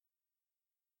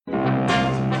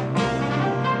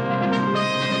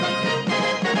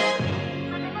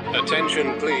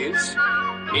Attention, please.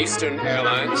 Eastern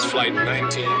Airlines Flight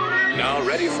 19, now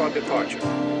ready for departure.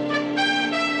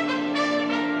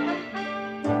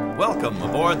 Welcome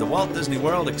aboard the Walt Disney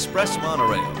World Express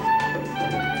monorail.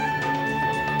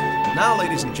 Now,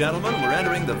 ladies and gentlemen, we're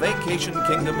entering the vacation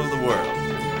kingdom of the world.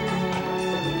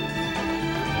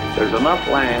 There's enough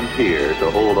land here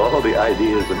to hold all the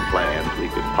ideas and plans we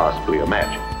could possibly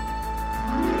imagine.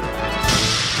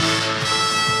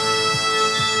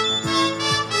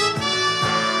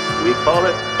 We call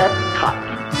it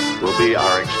Epcot. Will be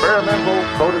our experimental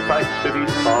prototype city of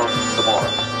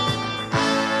tomorrow.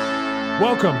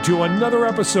 Welcome to another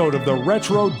episode of the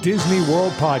Retro Disney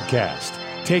World Podcast,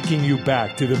 taking you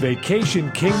back to the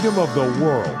vacation kingdom of the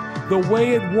world, the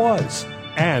way it was,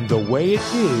 and the way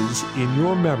it is in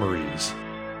your memories.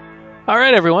 All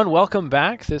right, everyone, welcome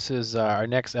back. This is our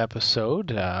next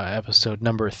episode, episode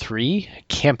number 3,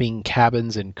 Camping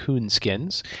Cabins and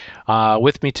Coonskins.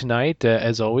 With me tonight,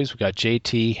 as always, we've got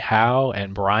JT, Hal,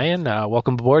 and Brian.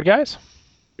 Welcome aboard, guys.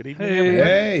 Good evening, everyone.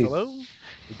 Hey. Hello.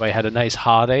 Everybody had a nice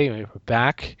holiday. We're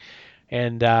back.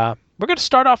 And we're going to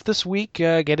start off this week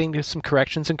getting to some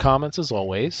corrections and comments, as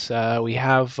always. We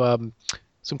have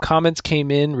some comments came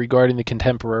in regarding the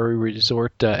Contemporary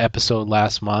Resort episode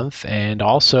last month, and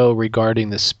also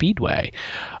regarding the Speedway.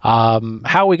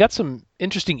 How we got some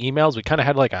interesting emails. We kind of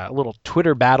had like a little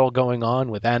Twitter battle going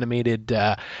on with animated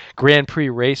Grand Prix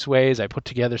raceways. I put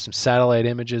together some satellite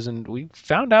images, and we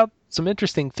found out some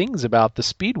interesting things about the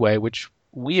Speedway, which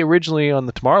we originally on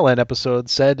the Tomorrowland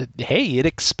episode said, hey, it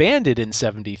expanded in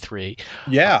 73.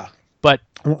 Yeah. But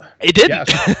it didn't.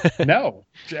 Yeah. No.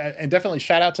 And definitely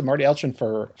shout out to Marty Elchin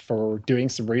for doing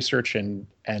some research and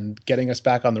getting us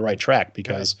back on the right track,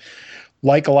 because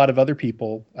like a lot of other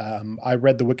people, I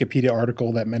read the Wikipedia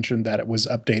article that mentioned that it was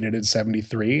updated in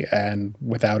 73, and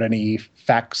without any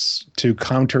facts to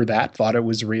counter that, thought it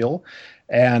was real.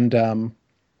 And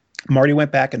Marty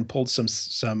went back and pulled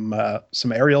some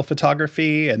aerial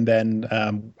photography, and then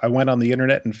I went on the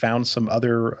internet and found some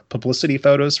other publicity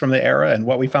photos from the era. And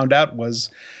what we found out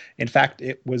was, in fact,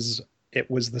 it was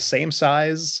the same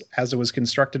size as it was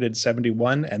constructed in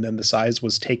 71, and then the size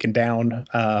was taken down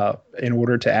in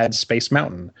order to add Space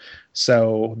Mountain.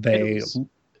 So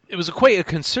it was quite a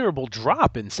considerable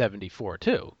drop in 74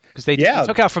 too. Because they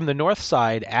took out from the north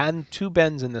side, and 2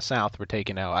 bends in the south were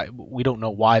taken out. We don't know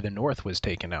why the north was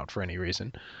taken out for any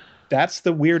reason. That's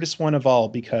the weirdest one of all,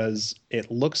 because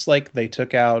it looks like they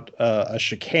took out a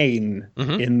chicane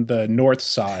in the north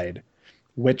side,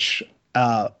 which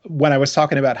when I was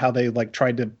talking about how they like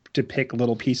tried to pick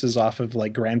little pieces off of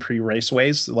like Grand Prix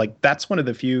raceways, like that's one of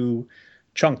the few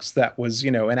chunks that was,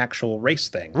 an actual race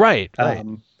thing. Right.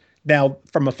 Now,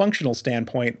 from a functional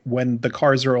standpoint, when the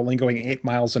cars are only going 8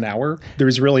 miles an hour,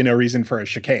 there's really no reason for a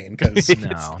chicane.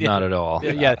 No, not at all.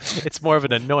 Yeah, it's more of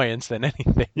an annoyance than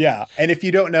anything. Yeah, and if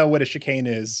you don't know what a chicane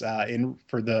is,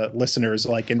 for the listeners,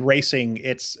 like in racing,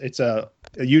 it's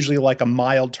usually like a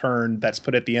mild turn that's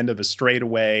put at the end of a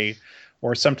straightaway,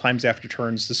 or sometimes after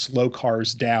turns to slow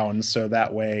cars down, so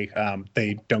that way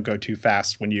they don't go too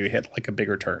fast when you hit like a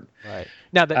bigger turn. Right.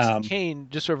 Now, that chicane,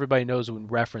 just so everybody knows in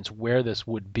reference where this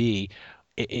would be,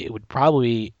 it would probably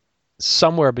be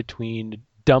somewhere between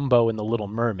Dumbo and The Little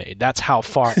Mermaid. That's how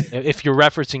far, if you're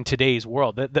referencing today's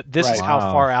world, this is how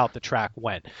far out the track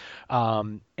went.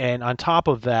 And on top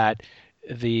of that,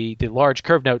 the large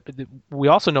curve. Now, we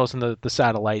also noticed in the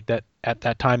satellite that at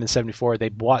that time in 74, they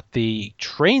bought the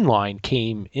train line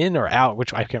came in or out,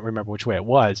 which I can't remember which way it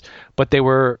was, but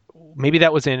maybe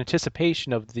that was in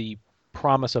anticipation of the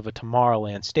promise of a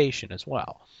Tomorrowland station as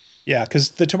well. Yeah, because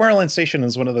the Tomorrowland station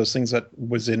is one of those things that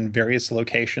was in various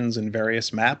locations and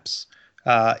various maps.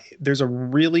 There's a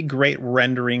really great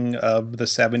rendering of the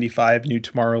 75 New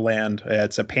Tomorrowland.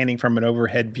 It's a painting from an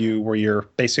overhead view where your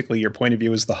point of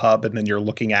view is the hub, and then you're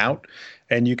looking out,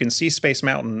 and you can see Space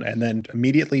Mountain, and then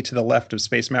immediately to the left of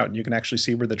Space Mountain, you can actually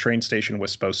see where the train station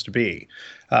was supposed to be.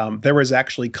 There was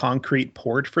actually concrete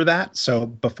poured for that. So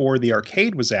before the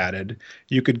arcade was added,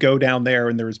 you could go down there,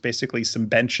 and there was basically some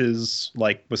benches,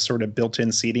 like with sort of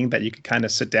built-in seating that you could kind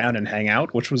of sit down and hang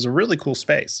out, which was a really cool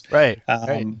space. Right.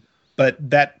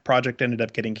 But that project ended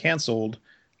up getting canceled,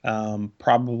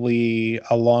 probably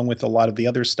along with a lot of the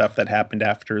other stuff that happened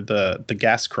after the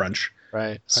gas crunch.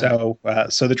 Right. So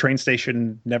the train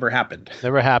station never happened.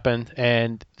 Never happened.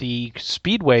 And the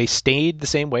Speedway stayed the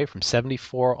same way from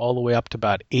 74 all the way up to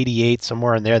about 88,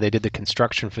 somewhere in there. They did the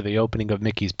construction for the opening of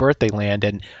Mickey's Birthday Land,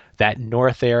 and that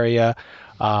north area,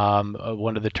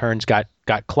 one of the turns got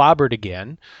clobbered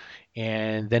again.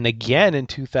 And then again in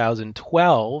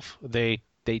 2012, they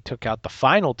took out the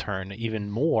final turn even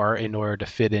more in order to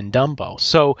fit in Dumbo.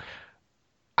 So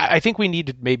I think we need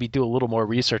to maybe do a little more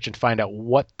research and find out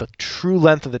what the true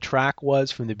length of the track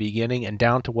was from the beginning and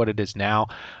down to what it is now.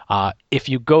 If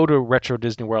you go to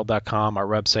retrodisneyworld.com, our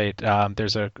website,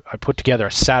 I put together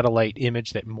a satellite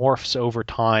image that morphs over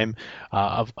time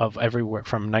of everywhere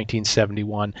from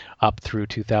 1971 up through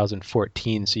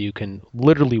 2014, so you can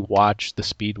literally watch the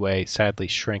speedway sadly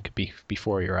shrink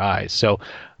before your eyes. So,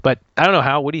 but I don't know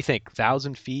how. What do you think?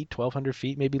 1,000 feet, 1,200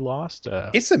 feet maybe lost?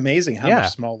 It's amazing how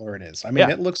much smaller it is. I mean,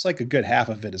 it looks like a good half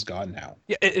of it is gone now.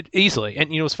 Yeah, it easily.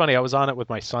 And it's funny. I was on it with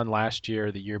my son last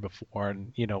year, the year before,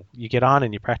 and you get on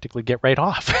and you practically get right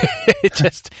off. I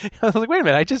was like, wait a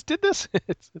minute, I just did this.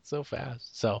 It's so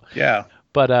fast. So yeah.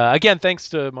 But again, thanks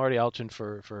to Marty Alchin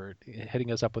for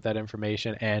hitting us up with that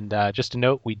information. And just a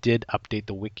note, we did update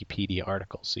the Wikipedia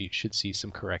article, so you should see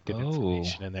some corrected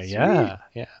information in there. Sweet.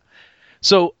 Yeah.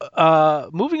 So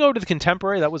moving over to the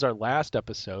contemporary, that was our last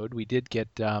episode. We did get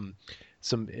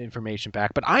some information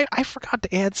back, but I forgot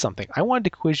to add something. I wanted to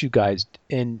quiz you guys.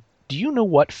 And do you know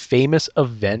what famous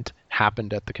event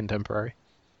happened at the contemporary?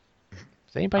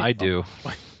 Does anybody? I do.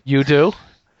 You do?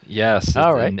 Yes.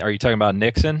 All right. Are you talking about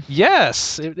Nixon?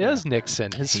 Yes, it is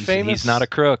Nixon. He's not a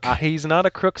crook. He's not a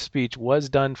crook speech was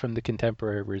done from the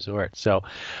Contemporary Resort. So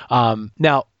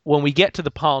now, when we get to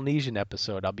the Polynesian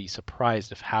episode, I'll be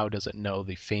surprised if How doesn't know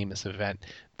the famous event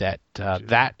that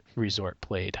that resort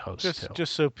played host to.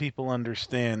 Just so people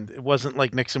understand, it wasn't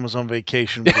like Nixon was on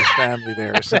vacation with his family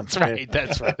there or something.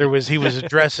 That's right. He was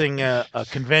addressing a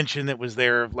convention that was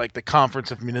there, like the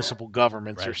Conference of Municipal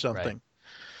Governments or something. Right.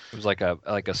 It was like a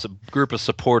group of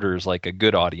supporters, like a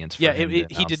good audience. For him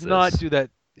he did not do that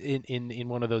in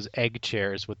one of those egg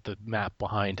chairs with the map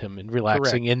behind him and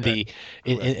relaxing in the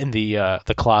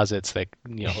closets that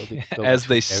as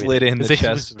they slid in the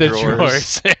chest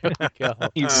drawers.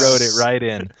 He wrote it right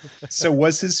in. So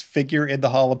was his figure in the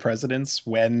Hall of Presidents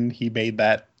when he made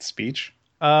that speech?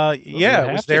 Yeah,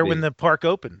 it was there when the park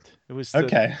opened. It was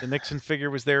okay. The Nixon figure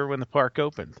was there when the park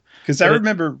opened. Because I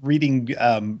remember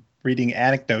reading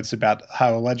anecdotes about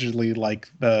how allegedly like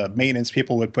the maintenance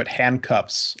people would put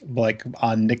handcuffs like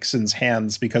on Nixon's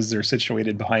hands because they're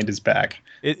situated behind his back.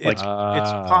 It's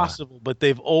possible, but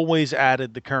they've always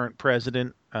added the current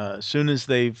president as soon as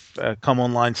they've come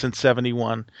online since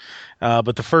 71.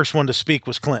 But the first one to speak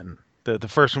was Clinton. The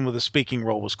first one with a speaking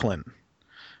role was Clinton.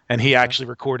 And he actually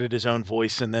recorded his own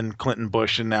voice, and then Clinton,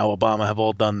 Bush, and now Obama have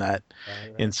all done that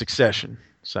in succession.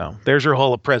 So there's your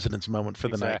Hall of Presidents moment for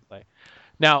the night.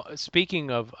 Now,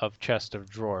 speaking of chest of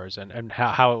drawers and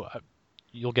how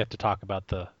you'll get to talk about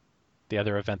the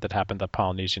other event that happened at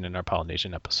Polynesian in our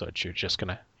Polynesian episode, you're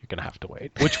gonna have to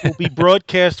wait. Which will be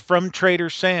broadcast from Trader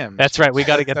Sam's. That's right. We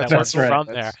got to get that one from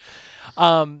there.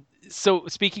 So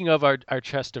speaking of our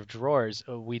chest of drawers,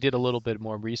 we did a little bit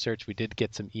more research. We did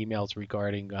get some emails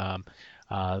regarding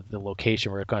the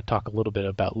location. We're going to talk a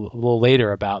little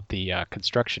later about the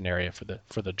construction area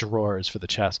for the drawers for the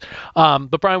chest.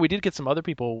 But Brian, we did get some other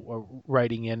people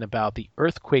writing in about the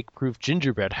earthquake-proof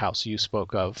gingerbread house you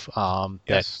spoke of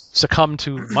that succumbed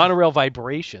to monorail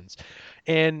vibrations.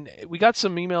 And we got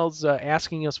some emails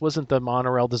asking us, wasn't the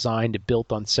monorail designed and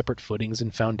built on separate footings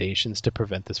and foundations to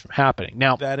prevent this from happening?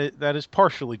 Now, that is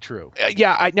partially true.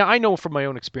 I know from my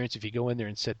own experience, if you go in there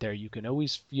and sit there, you can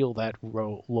always feel that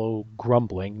low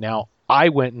grumbling. Now, I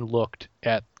went and looked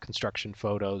at construction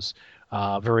photos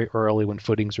very early when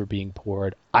footings were being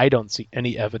poured. I don't see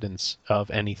any evidence of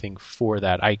anything for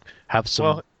that. I have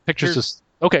some pictures.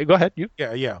 Okay, go ahead. You.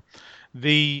 Yeah.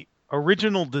 The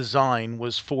original design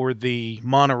was for the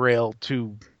monorail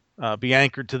to be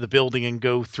anchored to the building and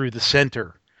go through the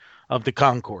center of the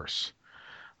concourse.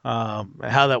 How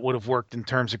that would have worked in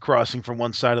terms of crossing from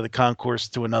one side of the concourse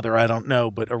to another, I don't know.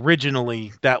 But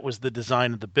originally, that was the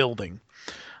design of the building.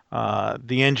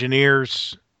 The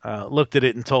engineers looked at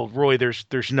it and told Roy,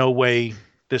 there's no way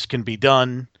this can be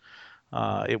done.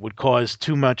 It would cause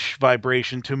too much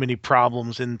vibration, too many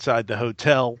problems inside the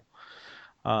hotel.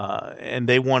 And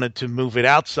they wanted to move it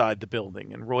outside the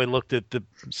building. And Roy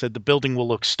said the building will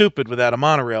look stupid without a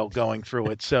monorail going through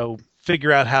it. So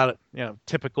figure out how to,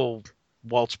 typical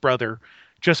Walt's brother,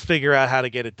 just figure out how to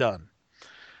get it done.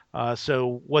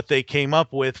 So what they came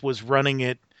up with was running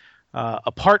it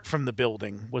apart from the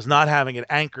building, was not having it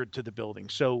anchored to the building.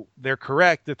 So they're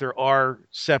correct that there are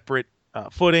separate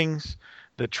footings.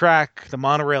 The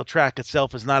monorail track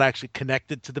itself is not actually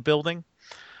connected to the building.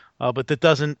 But that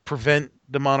doesn't prevent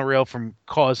the monorail from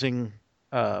causing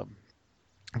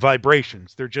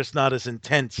vibrations. They're just not as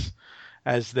intense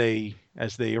as they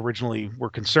as they originally were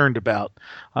concerned about.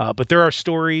 But there are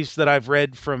stories that I've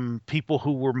read from people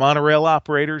who were monorail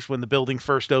operators when the building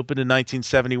first opened in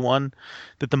 1971,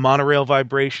 that the monorail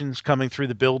vibrations coming through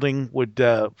the building would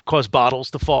cause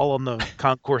bottles to fall on the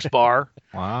concourse bar.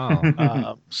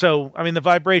 Wow. So, I mean, the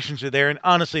vibrations are there. And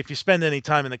honestly, if you spend any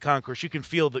time in the concourse, you can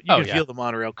feel feel the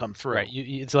monorail come through. Right.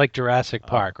 It's like Jurassic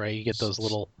Park, right? You get those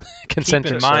little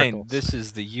concentric Keep in mind, circles. this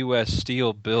is the U.S.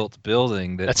 Steel built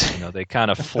building that they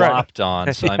kind of flopped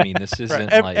on. So, I mean, this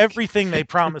isn't like... Everything they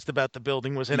promised about the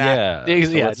building was inaccurate.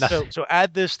 Yeah. So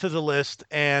add this to the list.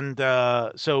 And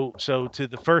so to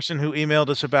the person who emailed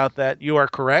us about that, you are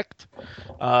correct.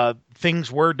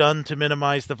 Things were done to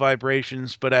minimize the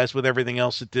vibrations, but as with everything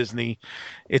else at Disney,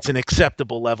 it's an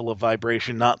acceptable level of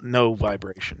vibration, not no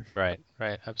vibration. Right,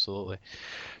 absolutely.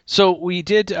 So we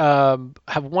did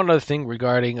have one other thing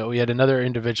regarding, we had another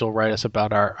individual write us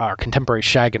about our contemporary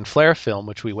Shag and Flare film,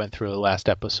 which we went through the last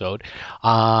episode.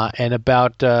 And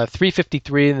about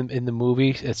 3:53 in the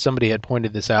movie, somebody had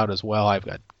pointed this out as well. I've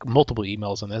got multiple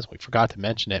emails on this. We forgot to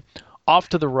mention it. Off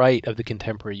to the right of the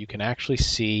contemporary, you can actually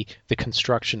see the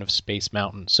construction of Space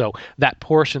Mountain. So that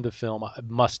portion of the film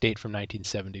must date from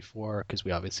 1974, because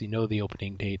we obviously know the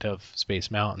opening date of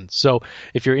Space Mountain. So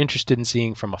if you're interested in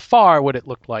seeing from afar what it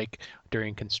looked like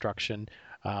during construction,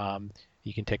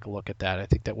 you can take a look at that. I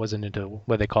think that wasn't into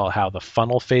what they call the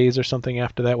funnel phase or something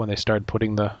after that, when they started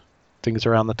putting the things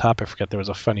around the top. I forget, there was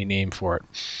a funny name for it.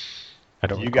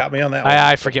 You got me on that one.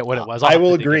 I forget what it was. I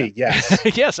will agree. Yes.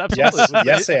 Yes, absolutely.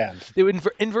 Yes, and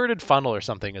the inverted funnel or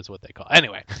something is what they call it.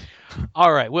 Anyway,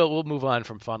 all right. We'll move on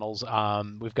from funnels.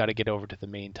 We've got to get over to the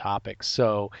main topic.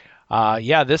 So,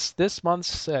 this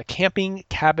month's camping,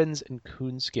 cabins, and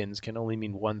coonskins can only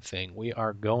mean one thing. We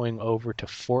are going over to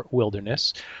Fort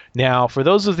Wilderness. Now, for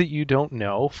those of you who don't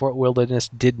know, Fort Wilderness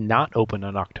did not open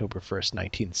on October 1st,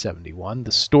 1971.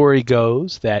 The story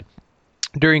goes that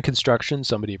during construction,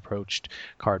 somebody approached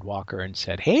Card Walker and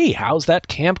said, "Hey, how's that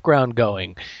campground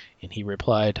going?" And he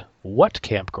replied, "What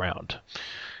campground?"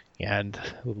 And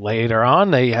later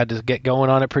on, they had to get going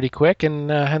on it pretty quick, and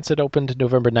hence it opened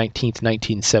November 19th,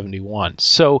 1971.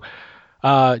 So,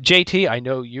 JT, I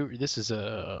know this is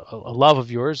a love of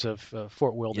yours of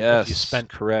Fort Wilderness. Yes, you spent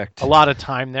correct. a lot of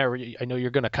time there. I know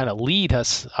you're going to kind of lead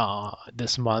us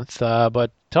this month,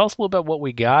 but tell us a little bit what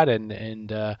we got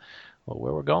and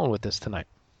where we're going with this tonight.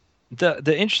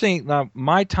 The interesting,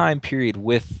 my time period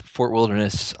with Fort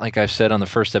Wilderness, like I've said on the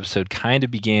first episode, kind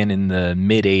of began in the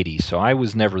mid 80s. So I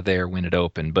was never there when it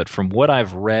opened. But from what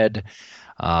I've read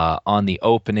on the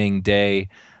opening day,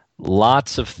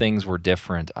 lots of things were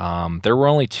different. There were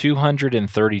only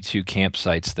 232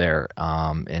 campsites there.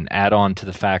 And add on to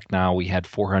the fact now we had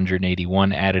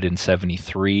 481 added in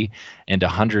 73 and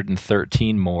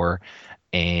 113 more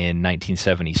in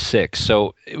 1976.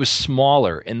 So it was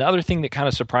smaller. And the other thing that kind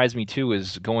of surprised me too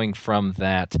is going from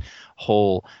that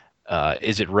whole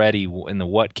is it ready in the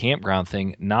what campground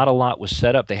thing, not a lot was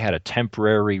set up. They had a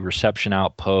temporary reception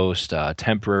outpost, a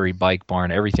temporary bike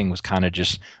barn. Everything was kind of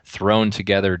just thrown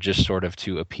together just sort of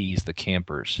to appease the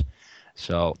campers.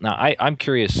 So now I'm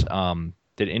curious,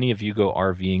 did any of you go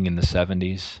RVing in the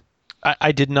 70s?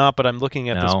 I did not, but I'm looking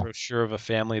at this brochure of a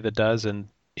family that does, and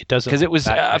it doesn't, because it was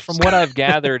from what I've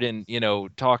gathered and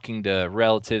talking to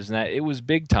relatives, and that it was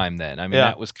big time then. I mean,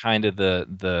 that was kind of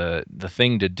the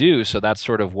thing to do. So that's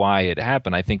sort of why it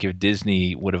happened. I think if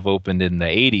Disney would have opened in the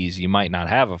 80s, you might not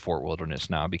have a Fort Wilderness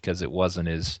now, because it wasn't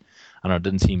as, I don't know, it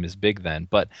didn't seem as big then.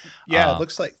 But it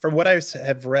looks like, from what I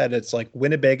have read, it's like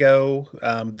Winnebago.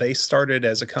 They started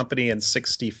as a company in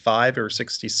 65 or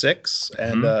 66,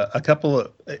 and a couple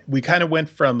of, we kind of went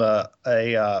from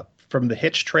from the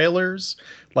hitch trailers,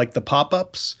 like the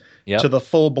pop-ups, to the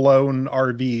full-blown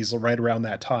RVs right around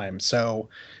that time. So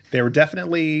they were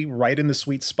definitely right in the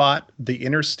sweet spot. The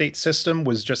interstate system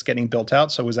was just getting built out,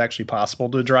 so it was actually possible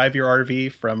to drive your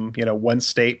RV from one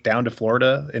state down to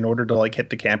Florida in order to hit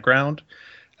the campground.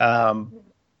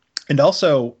 And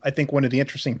also, I think one of the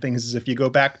interesting things is if you go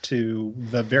back to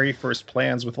the very first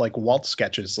plans with Walt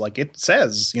sketches, it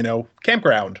says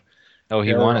campground. Oh,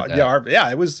 he wanted that.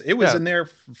 Yeah, it was in there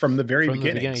from the very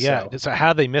beginning. Yeah, so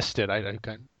how they missed it, I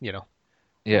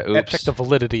oops. Check the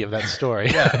validity of that story.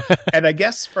 Yeah, and I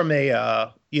guess from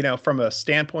a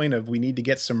standpoint of we need to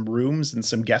get some rooms and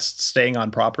some guests staying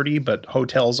on property, but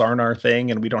hotels aren't our thing,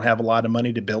 and we don't have a lot of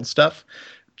money to build stuff.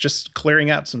 just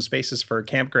clearing out some spaces for a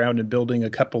campground and building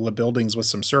a couple of buildings with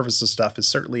some services stuff is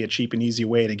certainly a cheap and easy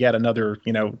way to get another,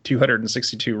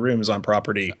 262 rooms on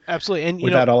property. Absolutely, and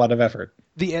without a lot of effort.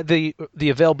 The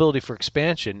availability for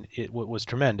expansion was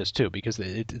tremendous too, because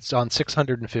it's on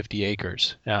 650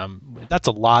 acres. That's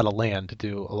a lot of land to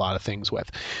do a lot of things with.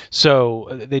 So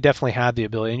they definitely had the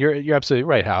ability, and you're absolutely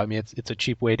right, Hal. I mean, it's a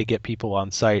cheap way to get people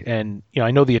on site, and I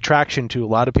know the attraction to a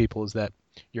lot of people is that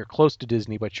you're close to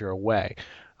Disney, but you're away.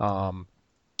 And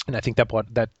I think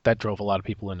that drove a lot of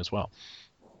people in as well.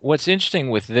 What's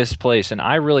interesting with this place, and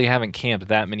I really haven't camped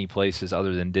that many places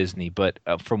other than Disney, but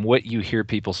from what you hear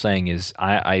people saying is,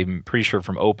 I'm pretty sure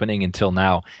from opening until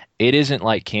now, it isn't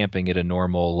like camping at a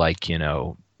normal,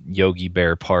 Yogi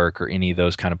Bear Park or any of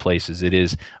those kind of places. It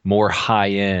is more high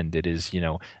end. It is,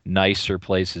 nicer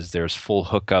places. There's full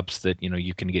hookups that,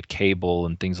 you can get cable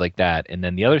and things like that. And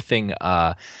then the other thing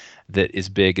that is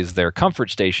big is their comfort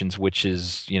stations, which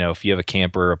is, if you have a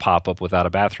camper or a pop-up without a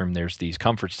bathroom, there's these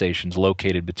comfort stations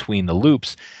located between the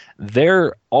loops.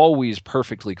 They're always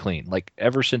perfectly clean. Like,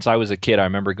 ever since I was a kid, I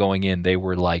remember going in, they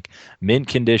were like mint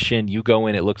condition. You go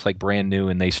in, it looks like brand new,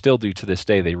 and they still do to this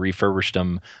day. They refurbished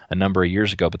them a number of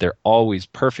years ago, but they're always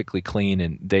perfectly clean,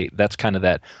 and that's kind of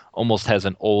that, almost has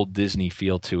an old Disney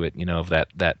feel to it, of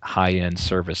that high-end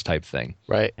service type thing.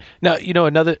 Right. Now,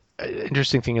 another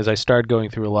interesting thing is I started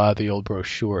going through a lot of the old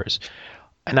brochures,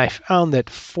 and I found that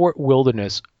Fort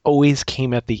Wilderness always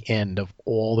came at the end of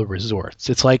all the resorts.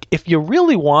 It's like, if you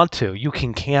really want to, you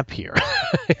can camp here.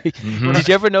 Mm-hmm. Did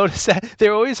you ever notice that?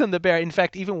 They're always on the back. In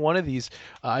fact, even one of these,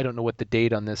 I don't know what the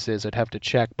date on this is, I'd have to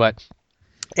check, but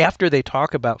after they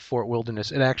talk about Fort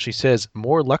Wilderness, it actually says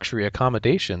more luxury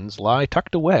accommodations lie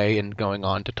tucked away, and going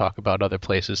on to talk about other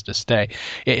places to stay.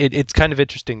 It's kind of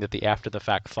interesting that the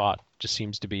after-the-fact thought just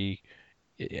seems to be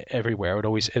everywhere.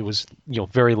 It was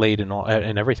very late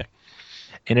and everything.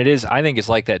 And it is, I think it's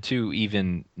like that too,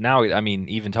 even now. I mean,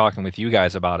 even talking with you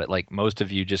guys about it, like, most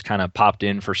of you just kind of popped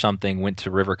in for something, went to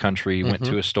River Country, went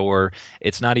to a store.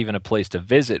 It's not even a place to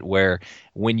visit, where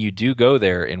when you do go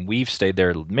there, and we've stayed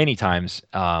there many times,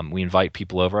 we invite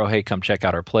people over, oh, hey, come check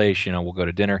out our place, we'll go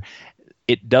to dinner.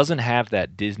 It doesn't have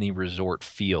that Disney resort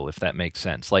feel, if that makes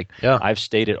sense. Like, yeah. I've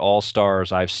stayed at All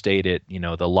Stars, I've stayed at,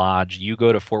 the Lodge. You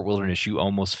go to Fort Wilderness, you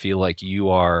almost feel like you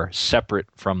are separate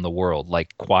from the world,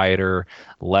 like quieter,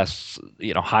 less,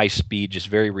 high speed, just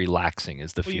very relaxing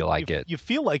is the feel I get. You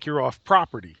feel like you're off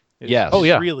property. Yes. Oh,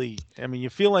 yeah. Really, you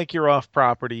feel like you're off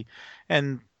property.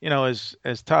 And, as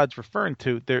Todd's referring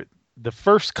to, the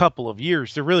first couple of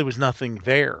years, there really was nothing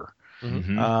there.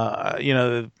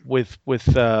 Mm-hmm. With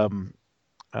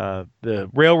the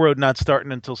railroad not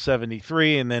starting until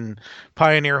 73, and then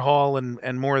Pioneer Hall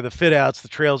and more of the fit outs, the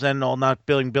Trails End all not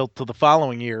being built till the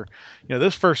following year.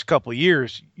 Those first couple of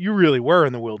years, you really were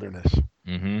in the wilderness.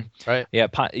 Mm-hmm. Right. Yeah.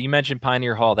 You mentioned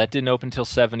Pioneer Hall. That didn't open until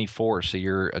 74, so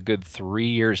you're a good 3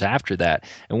 years after that.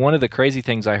 And one of the crazy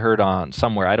things I heard on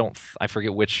somewhere, I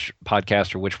forget which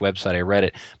podcast or which website I read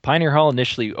it, Pioneer Hall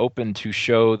initially opened to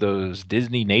show those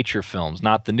Disney nature films,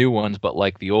 not the new ones, but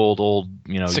like the old,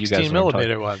 16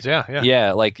 millimeter ones. Yeah.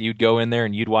 Yeah, like you'd go in there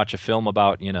and you'd watch a film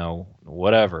about,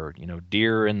 whatever,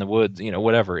 deer in the woods,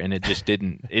 whatever, and it just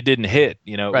didn't hit.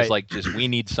 It right. was like, just, we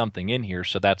need something in here.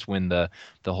 So that's when the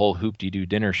whole Hoop-de-Doo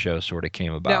dinner show sort of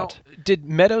came about. Now, did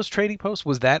Meadows Trading Post,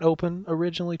 was that open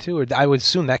originally too, or I would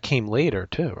assume that came later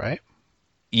too, right?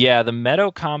 Yeah, the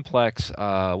Meadow Complex,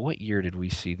 what year did we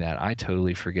see that? I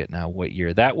totally forget now what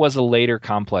year. That was a later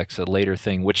complex, a later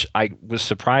thing, which I was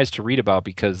surprised to read about,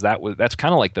 because that's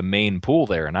kind of like the main pool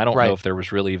there, and I don't know if there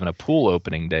was really even a pool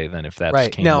opening day then, if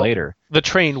that came later. The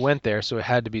train went there, so it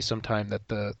had to be sometime that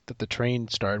the train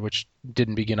started, which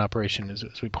didn't begin operation, as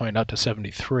we pointed out, to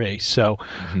 73. So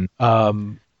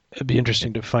it'd be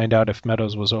interesting to find out if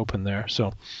Meadows was open there.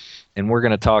 So. And we're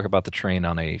going to talk about the train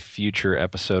on a future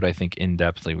episode, I think,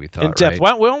 in-depthly, we thought, In-depth.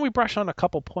 Right? Why don't we brush on a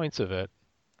couple points of it?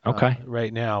 Okay.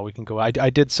 Right now, we can go. I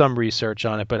did some research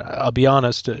on it, but I'll be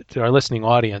honest to our listening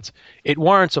audience, it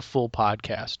warrants a full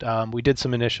podcast. We did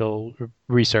some initial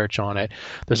research on it.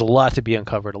 There's a lot to be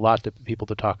uncovered, a lot to people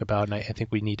to talk about, and I think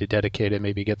we need to dedicate it,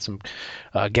 maybe get some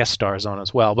guest stars on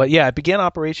as well. But yeah, it began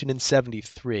operation in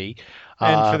 73.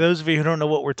 And for those of you who don't know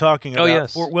what we're talking about,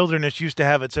 Fort Wilderness used to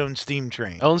have its own steam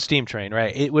train. Own steam train,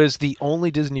 right. It was the only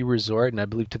Disney resort, and I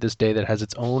believe to this day, that has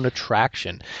its own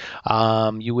attraction.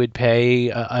 You would pay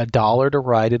 $1 to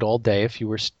ride it all day if you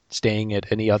were staying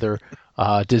at any other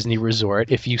Disney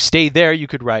Resort. If you stayed there, you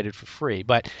could ride it for free.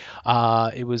 But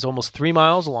it was almost 3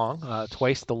 miles long,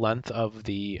 twice the length of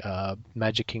the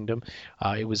Magic Kingdom.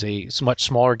 It was a much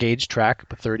smaller gauge track,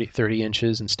 30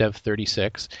 inches instead of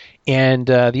 36. And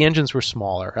the engines were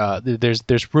smaller.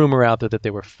 There's rumor out there that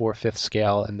they were 4/5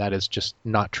 scale, and that is just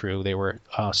not true. They were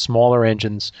smaller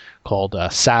engines called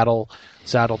saddle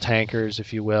tankers,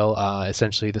 if you will.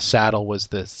 Essentially, the saddle was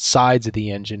the sides of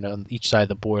the engine. On each side of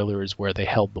the boiler is where they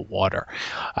held the water.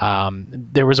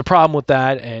 There was a problem with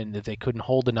that, and they couldn't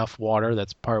hold enough water.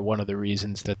 That's one of the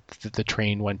reasons that the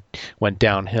train went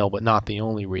downhill, but not the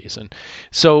only reason.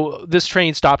 So this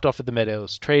train stopped off at the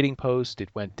Meadows Trading Post. It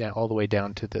went down all the way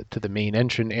down to the main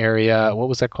entrance area. What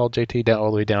was that called, JT? Down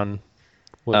all the way down.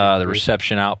 The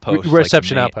reception outpost.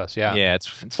 Reception outpost, yeah. Yeah,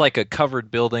 it's like a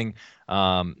covered building.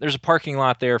 There's a parking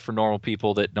lot there for normal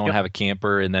people that don't have a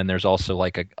camper, and then there's also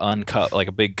like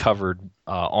a big covered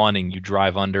awning you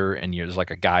drive under, and there's like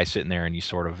a guy sitting there, and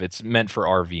it's meant for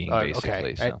RVing basically.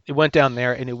 Okay. So. It went down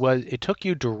there, and it took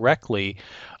you directly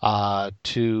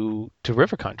to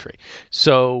River Country.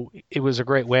 So it was a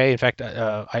great way. In fact,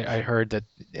 I heard that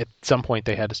at some point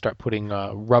they had to start putting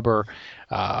rubber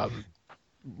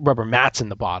mats in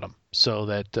the bottom so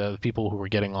that the people who were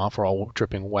getting off or all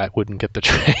dripping wet wouldn't get the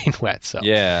train wet. So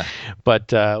yeah,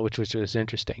 but which was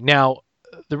interesting. Now,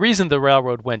 the reason the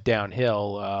railroad went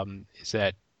downhill is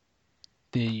that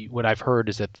what I've heard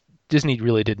is that Disney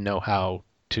really didn't know how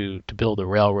to build a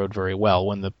railroad very well.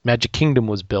 When the Magic Kingdom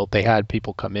was built, they had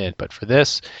people come in, but for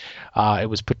this, it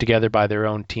was put together by their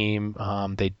own team.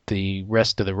 The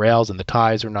rest of the rails and the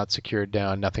ties were not secured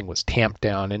down. Nothing was tamped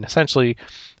down, and essentially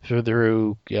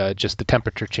through just the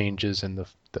temperature changes and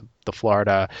the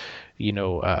Florida,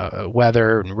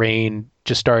 weather and rain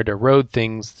just started to erode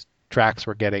things. Tracks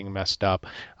were getting messed up,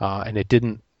 and it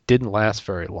didn't last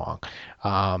very long.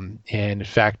 And in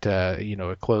fact,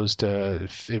 it closed.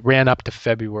 It ran up to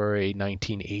February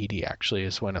 1980. Actually,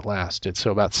 is when it lasted.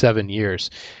 So about 7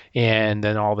 years, and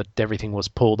then everything was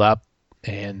pulled up,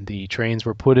 and the trains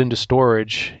were put into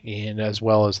storage, and as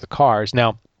well as the cars.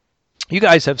 Now, you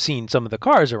guys have seen some of the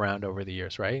cars around over the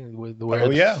years, right?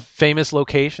 Yeah. Famous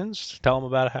locations. Tell them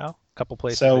about how. Couple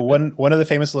places. So one of the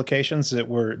famous locations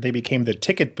they became the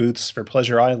ticket booths for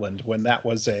Pleasure Island when that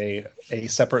was a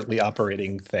separately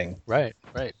operating thing. Right.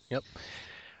 Yep.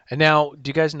 And now, do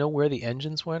you guys know where the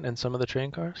engines went and some of the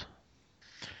train cars?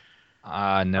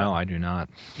 No, I do not.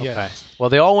 Yeah. Okay. Well,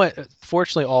 they all went.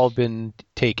 Fortunately, all have been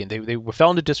taken. They fell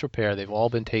into disrepair. They've all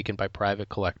been taken by private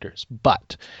collectors.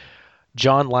 But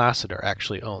John Lasseter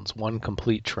actually owns one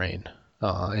complete train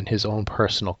in his own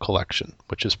personal collection,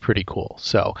 which is pretty cool.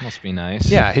 So must be nice.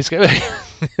 Yeah, he's good.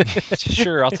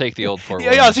 Sure, I'll take the old Fort.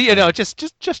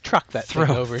 Just truck that thing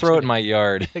over. Throw it in my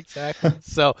yard. Exactly.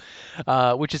 So,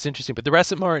 which is interesting. But the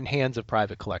rest of them are in hands of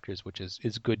private collectors, which is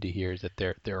good to hear that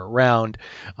they're around.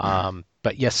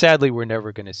 But yeah, sadly, we're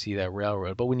never going to see that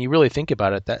railroad. But when you really think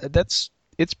about it,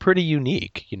 it's pretty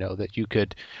unique. That you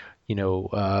could,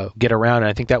 get around. And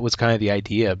I think that was kind of the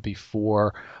idea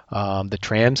before the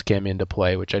trams came into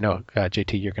play, which I know,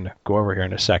 JT, you're going to go over here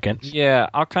in a second. Yeah,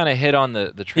 I'll kind of hit on the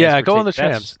transportation. Yeah, go on the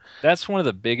trams. That's one of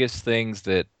the biggest things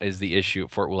that is the issue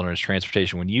at Fort Wilderness,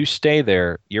 transportation. When you stay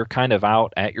there, you're kind of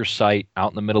out at your site,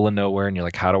 out in the middle of nowhere, and you're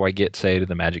like, how do I get, say, to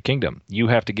the Magic Kingdom? You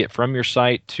have to get from your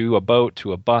site to a boat,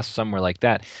 to a bus, somewhere like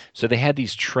that. So they had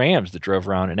these trams that drove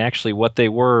around, and actually what they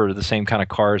were the same kind of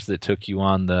cars that took you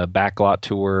on the backlot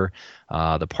tour,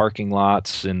 the parking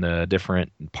lots in the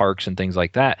different parks and things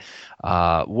like that.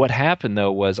 What happened,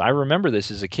 though, was I remember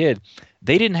this as a kid.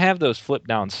 They didn't have those flip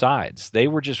down sides. They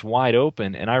were just wide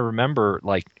open. And I remember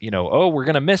we're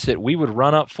going to miss it. We would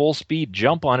run up full speed,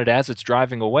 jump on it as it's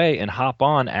driving away, and hop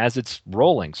on as it's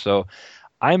rolling. So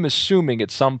I'm assuming at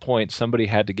some point somebody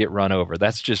had to get run over.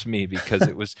 That's just me, because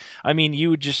it was, you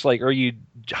would just or you'd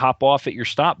hop off at your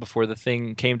stop before the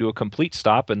thing came to a complete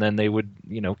stop, and then they would,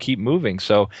 keep moving.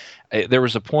 So there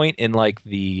was a point in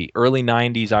the early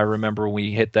 90s, I remember when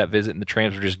we hit that visit and the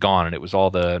trams were just gone, and it was all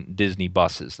the Disney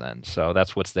buses then. So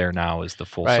that's what's there now, is the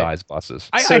full-size buses.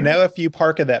 So now if you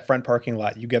park in that front parking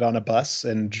lot, you get on a bus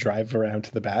and drive around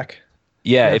to the back?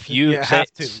 Yeah, if you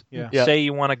say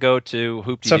you want to go to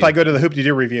Hoop-de-Doo. So if I go to the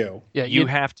Hoop-de-Doo review, you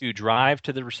have to drive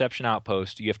to the reception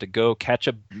outpost. You have to go catch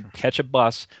a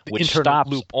bus, which stops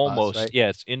loop almost. bus, right? Yeah,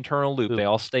 it's internal loop. They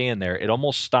all stay in there. It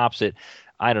almost stops it.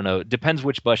 I don't know. It depends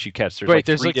which bus you catch.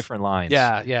 There's three different lines.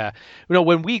 Yeah.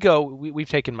 When we go, we've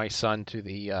taken my son to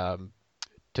the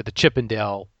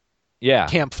Chippendale Yeah.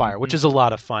 campfire, which is a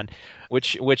lot of fun.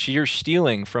 Which you're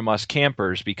stealing from us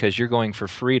campers because you're going for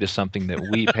free to something that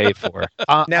we pay for.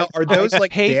 Now, are those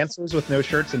like hate- dancers with no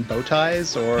shirts and bow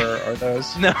ties, or are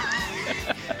those? No.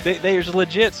 There's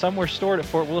legit somewhere stored at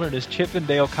Fort Wilderness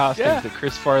Chippendale costumes that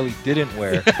Chris Farley didn't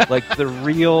wear, like the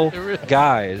real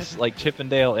guys, like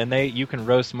Chippendale, and you can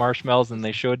roast marshmallows and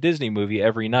they show a Disney movie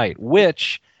every night,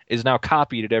 which is now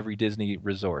copied at every Disney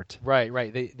resort. Right.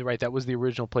 That was the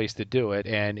original place to do it,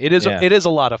 and it is a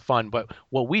lot of fun. But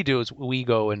what we do is we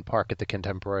go and park at the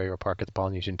Contemporary or park at the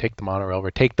Polynesian, take the monorail, or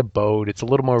take the boat. It's a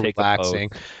little more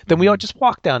relaxing. Then we all just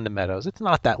walk down the meadows. It's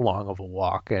not that long of a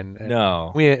walk, and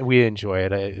no, we enjoy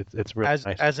it. It's really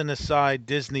nice. As an aside,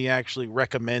 Disney actually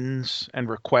recommends and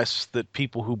requests that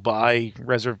people who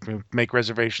make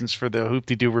reservations for the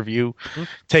Hoop-Dee-Doo review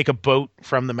take a boat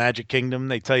from the Magic Kingdom.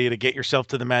 They tell you to get yourself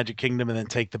to the Magic Kingdom and then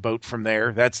take the boat from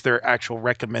there. That's their actual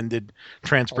recommended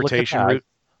transportation route.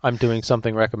 I'm doing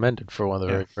something recommended for one of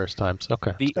the very first times.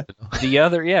 Okay. The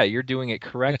other, you're doing it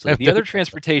correctly. The other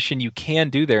transportation you can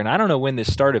do there, and I don't know when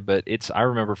this started, but I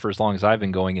remember for as long as I've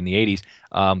been going in the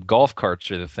 80s, golf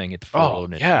carts are the thing at the Fort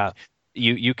Wilderness. Yeah.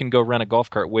 You can go rent a golf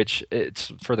cart, which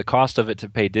it's for the cost of it to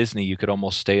pay Disney, you could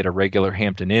almost stay at a regular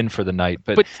Hampton Inn for the night,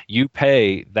 but you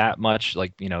pay that much,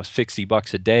 like,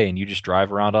 $60 a day, and you just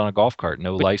drive around on a golf cart,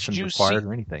 no license required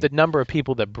or anything. The number of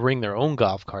people that bring their own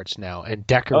golf carts now and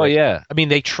decorate. Oh yeah. I mean,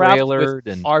 they travel with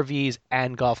and RVs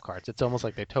and golf carts. It's almost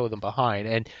like they tow them behind,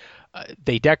 and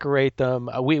they decorate them.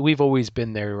 We've always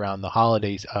been there around the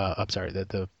holidays.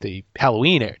 The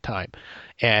Halloween time,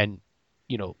 and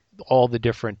all the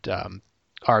different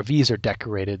RVs are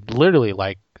decorated literally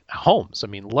like homes. I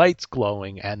mean, lights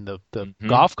glowing, and the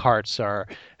golf carts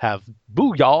have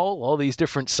 "Boo y'all," all these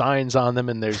different signs on them,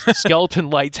 and there's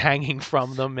skeleton lights hanging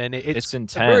from them, and it's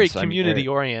intense. Very community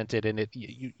oriented, and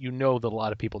you know that a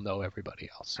lot of people know everybody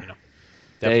else.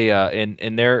 They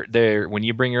and they're when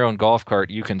you bring your own golf cart,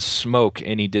 you can smoke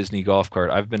any Disney golf cart.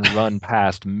 I've been run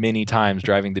past many times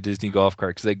driving the Disney golf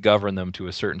cart because they govern them to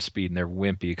a certain speed, and they're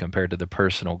wimpy compared to the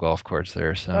personal golf carts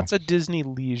there. So that's a Disney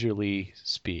leisurely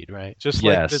speed, right? Just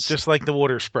like the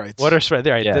water sprites. Water sprite,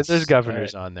 right? Yes. There's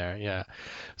governors on there, yeah.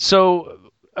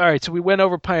 So. All right, so we went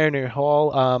over Pioneer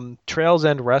Hall, Trails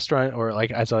End Restaurant, or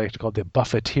like as I like to call it, the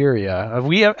Buffeteria.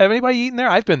 Have anybody eaten there?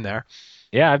 I've been there.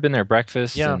 Yeah, I've been there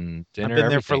breakfast and dinner. I've been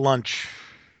there for lunch.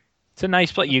 It's a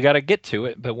nice place. You got to get to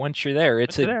it, but once you're there,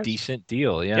 it's a decent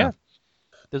deal. Yeah.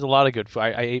 There's a lot of good food.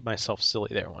 I ate myself silly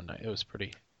there one night. It was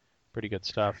pretty good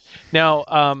stuff. Now,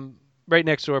 right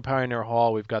next door, Pioneer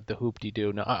Hall, we've got the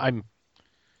Hoop-Dee-Doo. Now,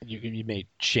 you may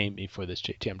shame me for this,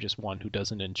 JT. I'm just one who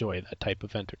doesn't enjoy that type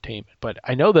of entertainment, but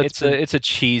I know that it's a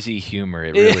cheesy humor.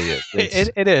 It really is.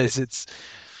 It is.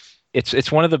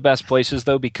 It's one of the best places,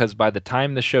 though, because by the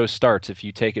time the show starts, if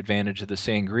you take advantage of the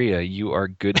sangria, you are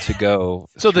good to go.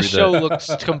 So the show looks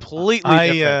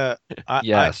completely different.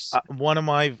 Yes.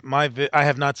 I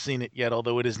have not seen it yet,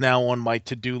 although it is now on my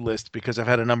to-do list because I've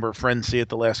had a number of friends see it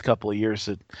the last couple of years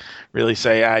that really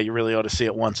say, you really ought to see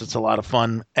it once. It's a lot of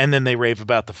fun. And then they rave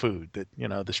about the food, that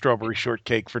the strawberry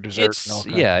shortcake for dessert.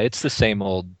 It's the same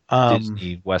old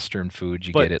Disney Western food.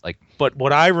 You get it like. But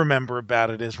what I remember about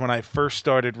it is when I first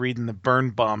started reading the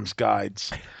Birnbaum's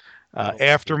guides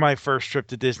after my first trip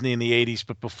to Disney in the 80s,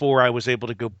 but before I was able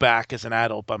to go back as an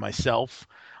adult by myself,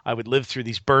 I would live through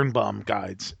these Birnbaum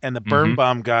guides. And the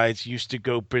Birnbaum guides used to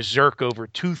go berserk over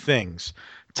two things: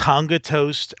 Tonga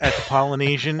Toast at the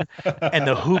Polynesian and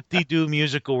the Hoop-Dee-Doo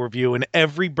musical review. And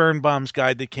every Birnbaum's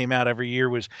guide that came out every year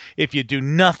was, if you do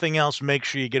nothing else, make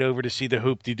sure you get over to see the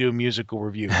Hoop-Dee-Doo musical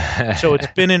review. So it's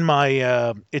been in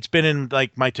my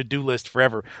my to-do list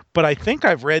forever. But I think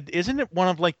I've read, isn't it one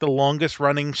of like the longest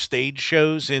running stage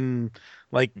shows in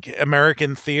like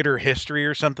American theater history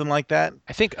or something like that?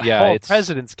 I think Hall of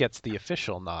Presidents gets the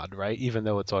official nod, right? Even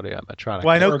though it's audio animatronic.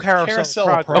 Well, I know Carousel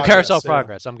Progress. Carousel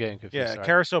Progress. I'm getting confused. Yeah, sorry.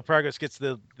 Carousel Progress gets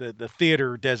the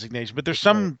theater designation, but there's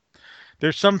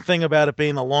something about it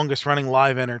being the longest running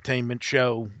live entertainment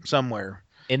show somewhere.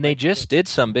 And they just did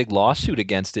some big lawsuit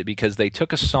against it because they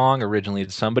took a song originally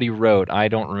that somebody wrote. I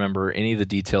don't remember any of the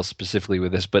details specifically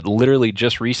with this, but literally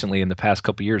just recently in the past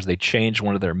couple of years, they changed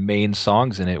one of their main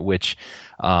songs in it, which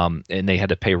and they had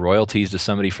to pay royalties to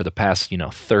somebody for the past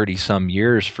 30 some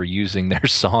years for using their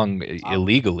song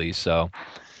illegally. So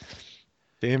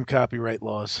damn copyright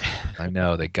laws. I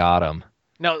know, they got them.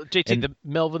 Now, JT, And the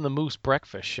Melvin the Moose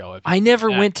breakfast show. I never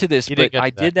went to this, You didn't but get I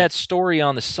to that, did that story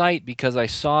on the site because I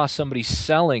saw somebody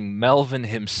selling Melvin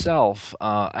himself.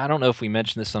 I don't know if we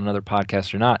mentioned this on another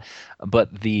podcast or not,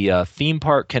 but the Theme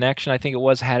Park Connection, I think it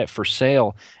was, had it for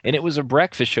sale, and it was a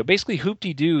breakfast show. Basically,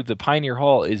 Hoop-Dee-Doo, the Pioneer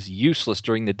Hall, is useless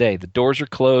during the day. The doors are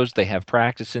closed. They have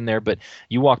practice in there, but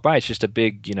you walk by, it's just a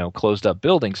big, closed-up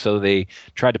building. So they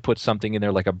tried to put something in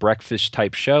there like a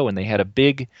breakfast-type show, and they had a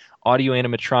big audio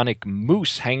animatronic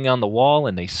moose hanging on the wall,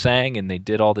 and they sang and they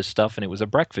did all this stuff, and it was a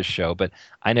breakfast show. But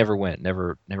I never went,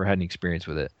 never had any experience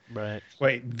with it. Right.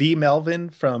 Wait, the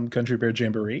Melvin from Country Bear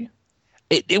Jamboree?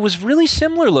 It was really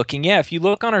similar looking. Yeah, if you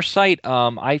look on our site,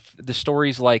 the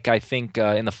story's like, I think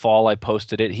in the fall I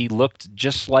posted it. He looked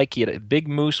just like he had a big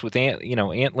moose with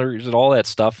antlers and all that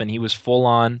stuff, and he was full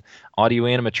on audio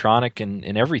animatronic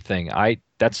and everything.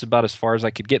 That's about as far as I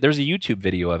could get. There's a YouTube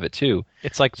video of it too.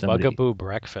 It's like Bugaboo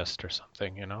breakfast or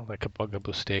something, like a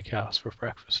Bugaboo steakhouse for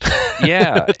breakfast.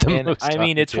 Yeah, The and moose I mean,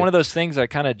 talking it's to one you. of those things. I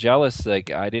kind of jealous, like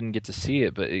I didn't get to see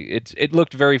it, but it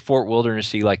looked very Fort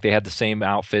Wildernessy. Like they had the same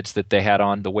outfits that they had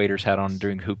on, the waiters had on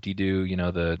during Hoop-Dee-Doo.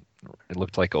 It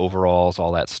looked like overalls,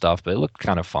 all that stuff, but it looked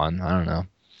kind of fun. I don't know.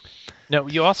 No,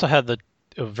 you also had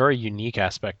a very unique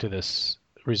aspect to this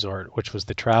resort, which was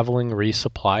the traveling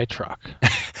resupply truck.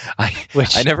 I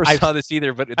never saw this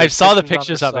either, but I saw the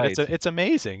pictures pictures of it. It's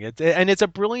amazing. And it's a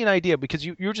brilliant idea because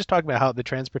you were just talking about how the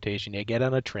transportation, you get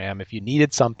on a tram if you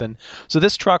needed something. So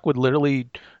this truck would literally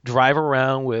drive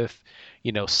around with,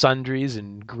 sundries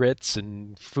and grits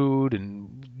and food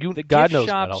and God knows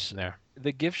what else in there.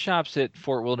 The gift shops at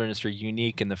Fort Wilderness are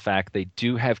unique in the fact they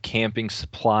do have camping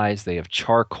supplies. They have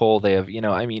charcoal. They have, they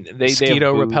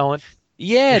Mosquito have repellent.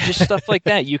 Yeah, just stuff like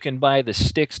that. You can buy the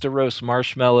sticks to roast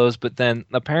marshmallows, but then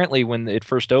apparently when it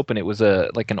first opened, it was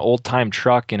like an old time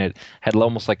truck, and it had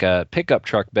almost like a pickup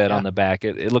truck bed on the back.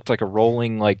 It looked like a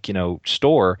rolling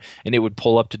store, and it would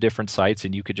pull up to different sites,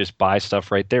 and you could just buy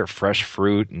stuff right there, fresh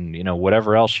fruit and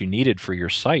whatever else you needed for your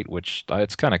site. Which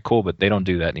it's kind of cool, but they don't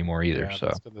do that anymore either. Yeah,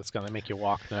 so that's gonna make you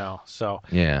walk now. So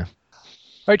yeah.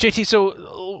 All right, JT, so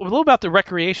a little about the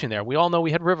recreation there. We all know we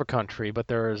had river country, but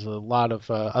there's a lot of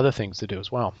other things to do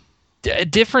as well.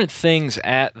 Different things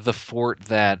at the fort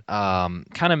that kind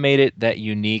of made it that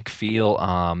unique feel.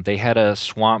 They had a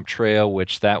swamp trail,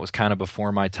 which that was kind of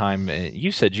before my time.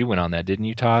 You said you went on that, didn't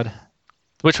you, Todd?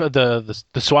 Which the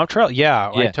swamp trail?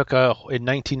 Yeah, Yeah. I took in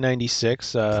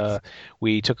 1996.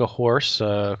 We took a horse.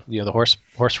 The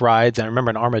horse rides. And I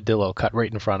remember an armadillo cut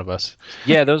right in front of us.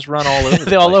 Yeah, those run all over.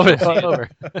 They're all over. All over.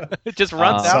 It just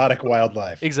runs out. Exotic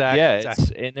wildlife. Exactly. Yeah,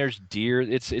 exactly. and there's deer.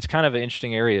 It's kind of an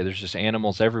interesting area. There's just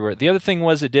animals everywhere. The other thing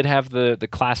was it did have the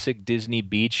classic Disney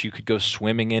beach. You could go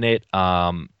swimming in it.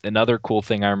 Another cool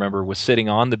thing I remember was sitting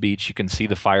on the beach. You can see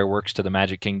the fireworks to the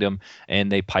Magic Kingdom,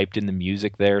 and they piped in the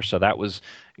music there. So that was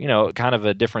kind of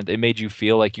a different. It made you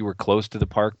feel like you were close to the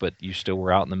park, but you still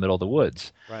were out in the middle of the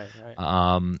woods.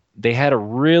 Right. They had a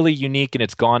really unique, and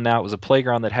it's gone now. It was a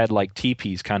playground that had like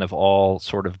teepees kind of all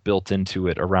sort of built into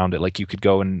it around it. Like you could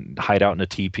go and hide out in a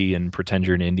teepee and pretend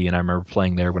you're an Indian. I remember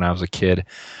playing there when I was a kid.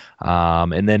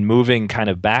 And then moving kind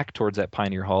of back towards that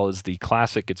Pioneer Hall is the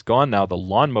classic. It's gone now. The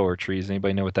lawnmower trees.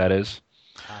 Anybody know what that is?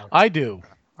 I do.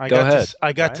 I Go ahead.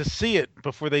 I got to see it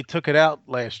before they took it out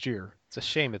last year. It's a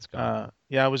shame it's gone.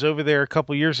 Yeah, I was over there a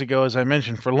couple years ago, as I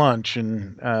mentioned, for lunch,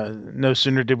 and no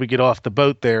sooner did we get off the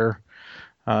boat there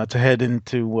to head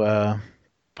into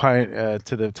to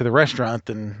the restaurant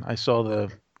than I saw the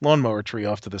lawnmower tree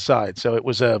off to the side. So it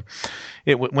was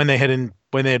when they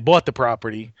had bought the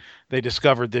property, they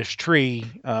discovered this tree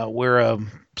where a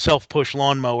self-push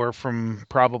lawnmower from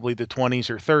probably the 20s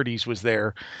or 30s was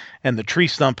there, and the tree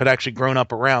stump had actually grown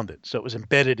up around it, so it was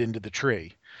embedded into the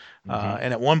tree.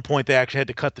 And at one point they actually had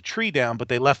to cut the tree down, but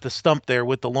they left the stump there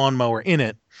with the lawnmower in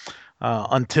it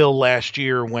until last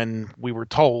year when we were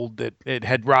told that it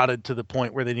had rotted to the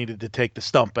point where they needed to take the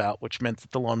stump out, which meant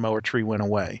that the lawnmower tree went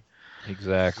away.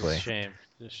 Exactly. It's a shame.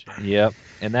 Yep,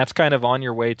 and that's kind of on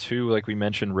your way to, like we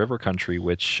mentioned, River Country,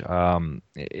 which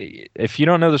if you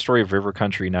don't know the story of River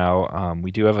Country now, we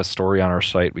do have a story on our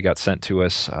site. We got sent to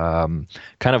us kind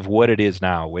of what it is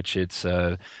now, which it's,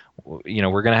 we're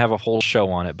going to have a whole show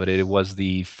on it, but it was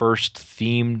the first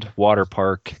themed water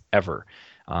park ever.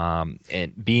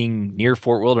 And being near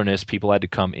Fort Wilderness, people had to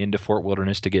come into Fort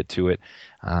Wilderness to get to it.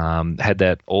 Had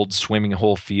that old swimming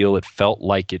hole feel. It felt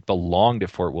like it belonged at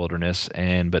Fort Wilderness,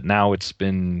 but now it's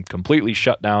been completely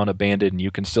shut down, abandoned, and you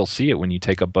can still see it when you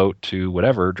take a boat to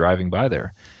whatever driving by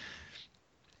there.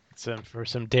 So for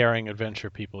some daring adventure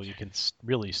people, you can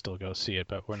really still go see it,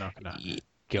 but we're not going to.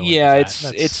 go. Yeah, into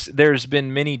that. it's there's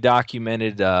been many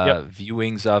documented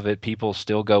viewings of it. People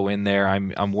still go in there.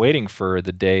 I'm waiting for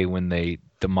the day when they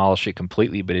demolish it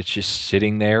completely, but it's just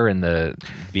sitting there and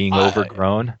being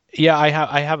overgrown. Yeah, I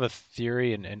have a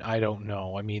theory, and I don't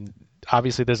know. I mean,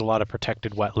 obviously there's a lot of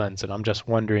protected wetlands, and I'm just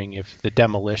wondering if the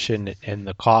demolition and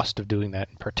the cost of doing that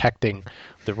and protecting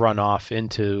the runoff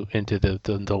into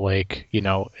the lake,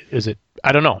 is it?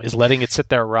 I don't know. Is letting it sit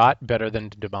there rot better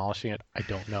than demolishing it? I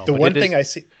don't know.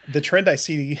 The trend I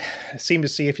seem to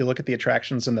see, if you look at the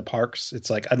attractions in the parks, it's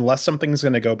like unless something's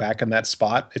going to go back in that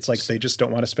spot, it's like they just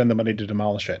don't want to spend the money to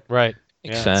demolish it. Right.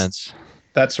 Makes sense.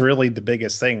 That's really the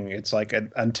biggest thing. It's like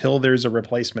until there's a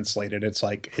replacement slated, it's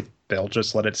like they'll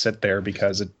just let it sit there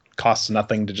because it costs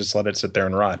nothing to just let it sit there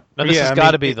and rot. Now, this has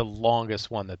got to be the longest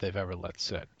one that they've ever let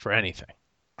sit for anything.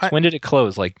 When did it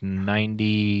close? Like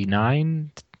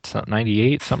 99,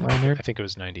 98, something around there? I think it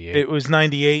was 98. It was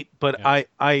 98, but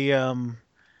Yeah.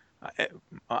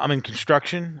 I'm in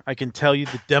construction. I can tell you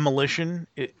the demolition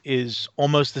is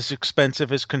almost as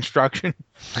expensive as construction.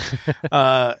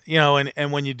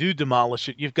 And when you do demolish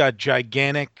it, you've got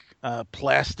gigantic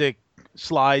plastic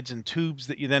slides and tubes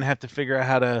that you then have to figure out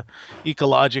how to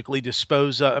ecologically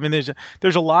dispose of. I mean,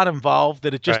 there's a lot involved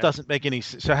that it just doesn't make any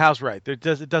sense. So Hal's right. It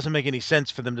doesn't make any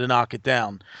sense for them to knock it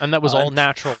down. And that was all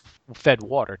natural fed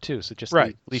water too. So just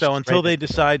right. So until they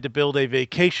decide to build a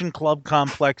vacation club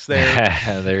complex there,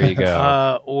 there you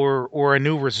go, or a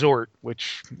new resort,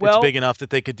 which it's big enough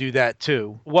that they could do that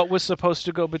too. What was supposed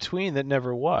to go between that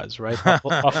never was, right?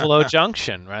 Buffalo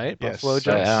Junction, right? Yes. Buffalo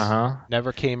Junction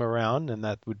never came around, and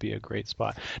that would be a great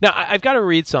spot. Now, I've got to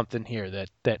read something here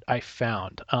that I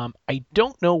found. I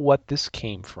don't know what this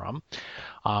came from.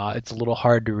 It's a little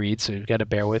hard to read, so you've got to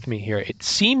bear with me here. It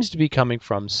seems to be coming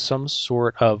from some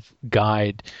sort of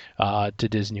guide to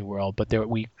Disney World, but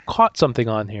we caught something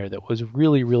on here that was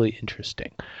really, really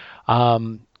interesting.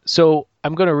 So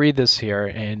I'm going to read this here,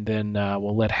 and then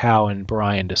we'll let Hal and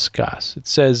Brian discuss. It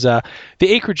says, the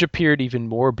acreage appeared even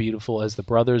more beautiful as the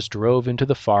brothers drove into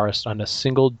the forest on a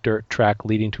single dirt track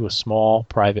leading to a small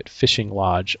private fishing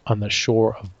lodge on the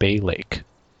shore of Bay Lake.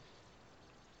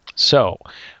 So,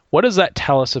 what does that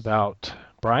tell us about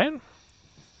Brian?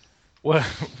 Well,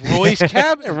 Roy's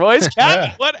cabin. Roy's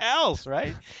cabin. What else,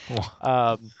 right?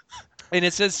 And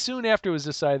it says, soon after it was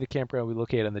decided the campground would be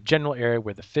located in the general area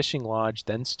where the fishing lodge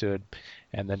then stood,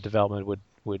 and then development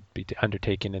would be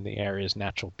undertaken in the area's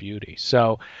natural beauty.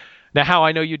 So, now, Hal,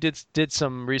 I know you did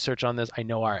some research on this. I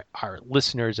know our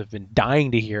listeners have been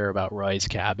dying to hear about Roy's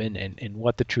cabin and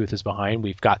what the truth is behind.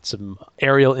 We've got some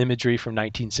aerial imagery from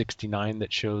 1969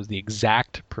 that shows the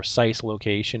exact precise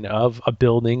location of a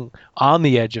building on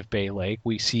the edge of Bay Lake.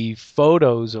 We see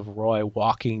photos of Roy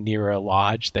walking near a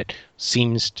lodge that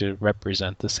seems to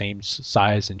represent the same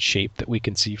size and shape that we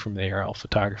can see from the aerial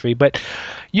photography. But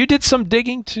you did some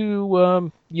digging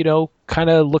to, kind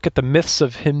of look at the myths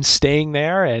of him staying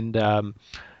there and some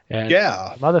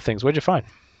other things. What'd you find?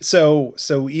 So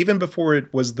even before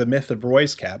it was the myth of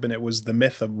Roy's cabin, it was the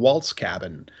myth of Walt's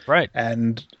cabin. Right.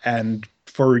 And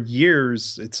for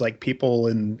years, it's like people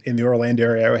in the Orlando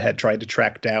area had tried to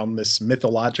track down this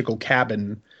mythological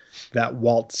cabin that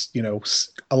Walt's,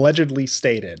 allegedly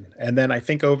stayed in. And then I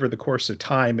think over the course of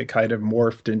time, it kind of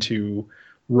morphed into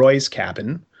Roy's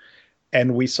cabin.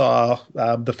 And we saw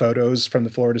the photos from the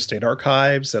Florida State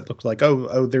Archives that looked like,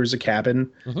 there's a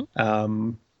cabin.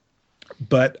 Mm-hmm.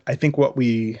 But I think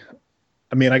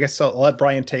I guess I'll let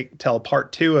Brian tell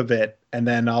part two of it, and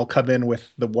then I'll come in with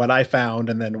what I found,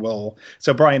 and then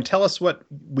So Brian, tell us what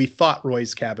we thought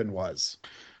Roy's cabin was.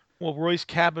 Well, Roy's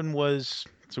cabin was,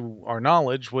 to our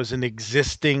knowledge, was an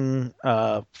existing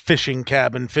fishing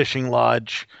cabin, fishing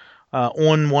lodge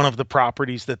on one of the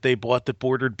properties that they bought that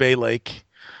bordered Bay Lake.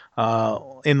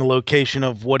 In the location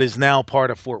of what is now part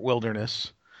of Fort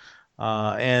Wilderness.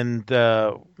 And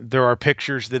there are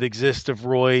pictures that exist of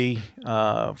Roy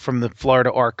from the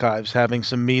Florida Archives having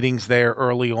some meetings there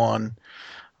early on,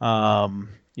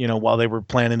 while they were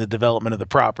planning the development of the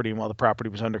property and while the property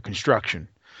was under construction.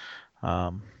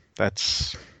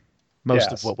 That's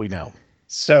most of what we know.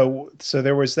 So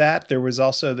there was that. There was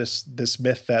also this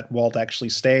myth that Walt actually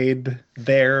stayed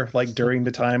there, like during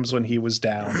the times when he was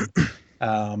down.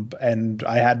 And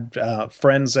I had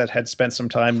friends that had spent some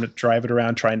time driving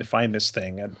around trying to find this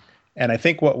thing. And I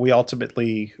think what we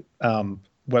ultimately,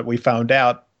 what we found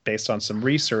out based on some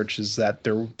research is that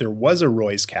there was a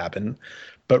Roy's cabin,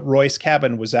 but Roy's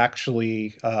cabin was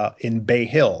actually in Bay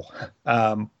Hill.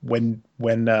 When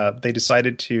they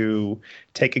decided to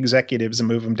take executives and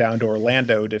move them down to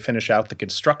Orlando to finish out the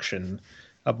construction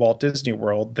of Walt Disney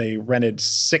World, they rented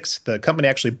the company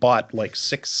actually bought like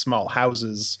 6 small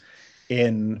houses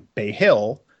in Bay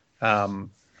Hill,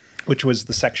 which was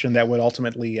the section that would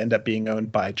ultimately end up being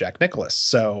owned by Jack Nicklaus.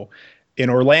 So in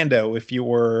Orlando, if you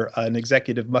were an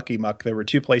executive mucky muck, there were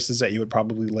two places that you would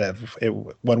probably live.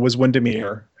 One was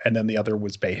Windermere, and then the other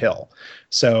was Bay Hill.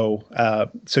 So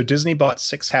Disney bought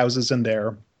 6 houses in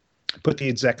there, put the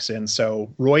execs in. So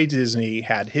Roy Disney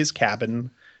had his cabin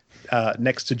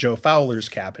next to Joe Fowler's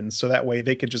cabin, so that way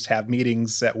they could just have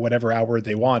meetings at whatever hour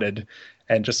they wanted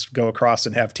and just go across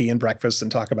and have tea and breakfast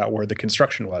and talk about where the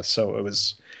construction was. So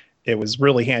it was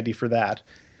really handy for that.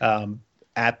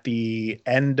 At the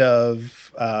end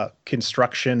of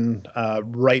construction, I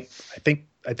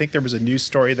think there was a news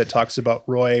story that talks about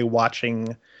Roy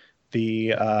watching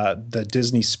the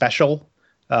Disney special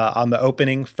on the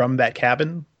opening from that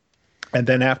cabin, and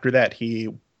then after that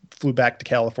he flew back to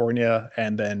California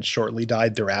and then shortly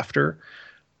died thereafter.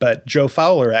 But Joe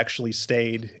Fowler actually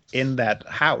stayed in that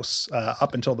house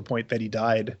up until the point that he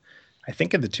died, I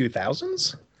think in the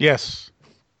 2000s. Yes.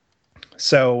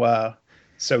 So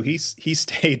he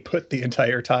stayed put the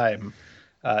entire time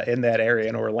in that area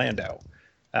in Orlando.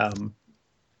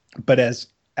 But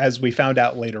as we found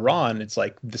out later on, it's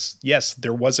like this. Yes,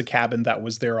 there was a cabin that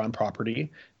was there on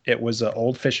property. It was an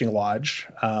old fishing lodge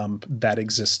that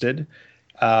existed,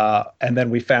 and then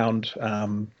we found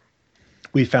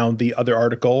the other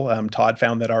article. Todd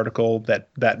found that article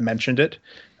that mentioned it.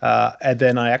 And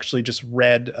then I actually just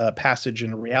read a passage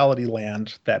in Reality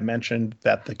Land that mentioned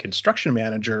that the construction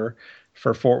manager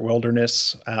for Fort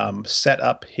Wilderness set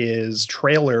up his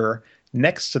trailer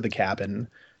next to the cabin.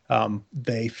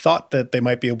 They thought that they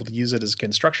might be able to use it as a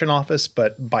construction office,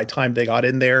 but by the time they got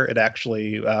in there, it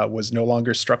actually was no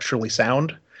longer structurally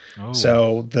sound. Oh.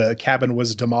 So the cabin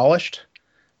was demolished.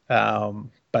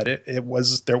 But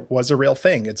there was a real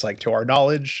thing. It's like, to our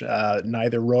knowledge,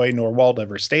 neither Roy nor Walt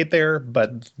ever stayed there,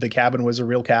 but the cabin was a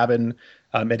real cabin.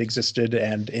 It existed,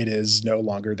 and it is no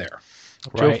longer there.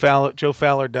 Right. Joe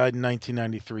Fowler died in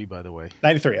 1993, by the way.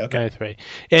 93, okay. 93.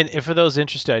 And for those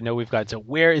interested, I know we've got, so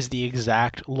where is the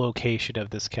exact location of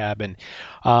this cabin?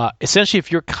 Essentially,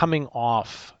 if you're coming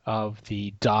off of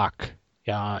the dock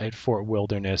at Fort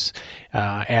Wilderness,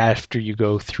 after you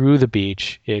go through the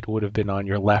beach, it would have been on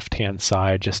your left-hand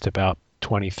side, just about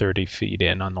 20-30 feet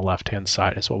in on the left-hand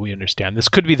side is what we understand. This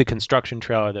could be the construction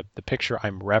trailer. The picture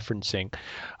I'm referencing,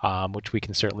 which we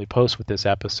can certainly post with this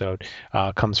episode,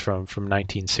 comes from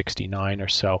 1969 or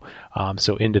so,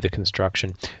 so into the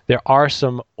construction. There are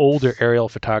some older aerial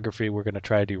photography we're going to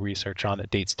try to do research on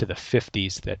that dates to the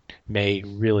 50s that may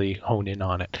really hone in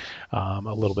on it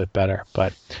a little bit better.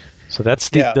 But so that's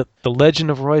the legend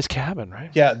of Roy's cabin, right?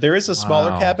 Yeah, there is a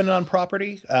smaller cabin on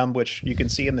property, which you can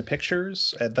see in the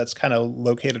pictures. That's kind of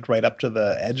located right up to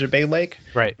the edge of Bay Lake.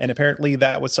 Right. And apparently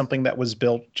that was something that was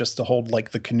built just to hold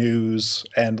like the canoes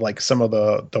and like some of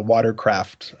the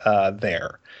watercraft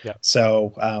there. Yeah.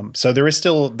 So there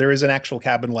is an actual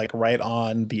cabin like right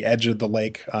on the edge of the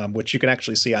lake, which you can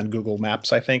actually see on Google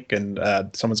Maps, I think, and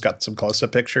someone's got some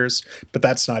close-up pictures. But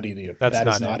that's not it. That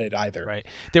is not it either. Right.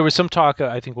 There was some talk.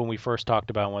 I think when we first talked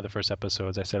about in one of the first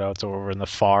episodes, I said, "Oh, it's over in the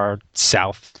far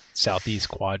southeast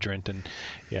quadrant," and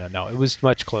no, it was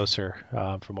much closer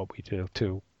from what we do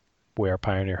to where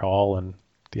Pioneer Hall and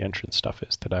the entrance stuff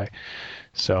is today.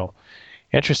 So.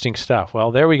 Interesting stuff. Well,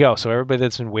 there we go. So everybody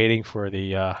that's been waiting for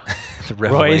the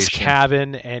Roy's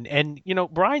cabin, and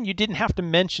Brian, you didn't have to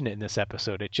mention it in this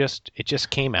episode. It just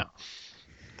came out.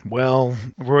 Well,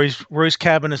 Roy's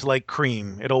cabin is like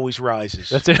cream; it always rises.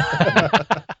 That's it.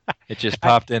 It just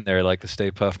popped in there like the Stay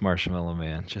Puft Marshmallow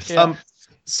Man.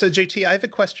 So JT, I have a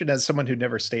question as someone who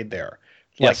never stayed there.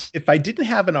 Like, yes. If I didn't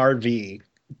have an RV,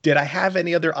 did I have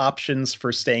any other options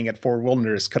for staying at Fort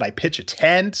Wilderness? Could I pitch a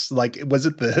tent? Like, was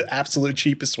it the absolute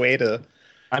cheapest way to?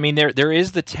 I mean, there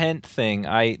is the tent thing.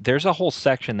 There's a whole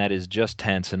section that is just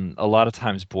tents, and a lot of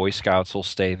times Boy Scouts will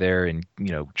stay there, and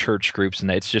church groups, and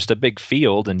it's just a big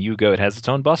field, and you go. It has its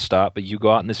own bus stop, but you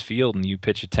go out in this field and you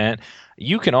pitch a tent.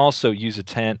 You can also use a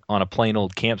tent on a plain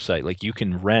old campsite. Like, you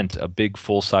can rent a big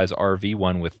full-size RV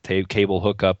one with cable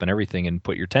hookup and everything and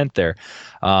put your tent there.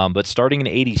 But starting in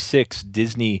 '86,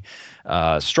 Disney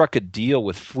struck a deal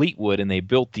with Fleetwood, and they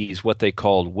built these, what they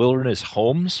called wilderness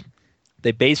homes.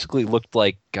 They basically looked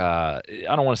like, I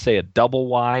don't want to say a double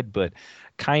wide, but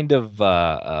kind of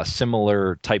a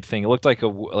similar type thing. It looked like a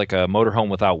motorhome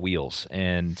without wheels,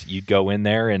 and you'd go in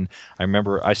there. And I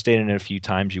remember I stayed in it a few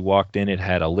times. You walked in, it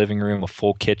had a living room, a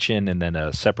full kitchen, and then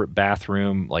a separate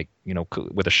bathroom, like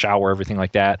with a shower, everything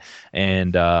like that,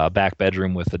 and a back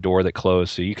bedroom with a door that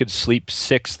closed, so you could sleep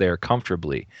 6 there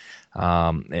comfortably.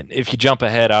 And if you jump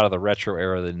ahead out of the retro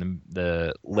era, in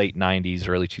the late 90s,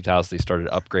 early 2000s, they started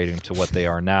upgrading to what they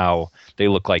are now. They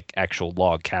look like actual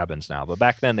log cabins now. But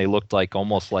back then, they looked like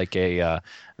almost like a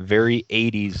very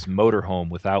 80s motorhome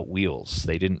without wheels.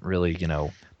 They didn't really,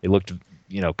 they looked,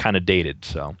 kind of dated.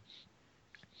 So.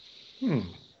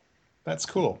 That's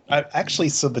cool.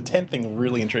 So the tent thing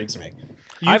really intrigues me.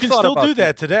 You can still do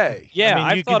that today. Yeah,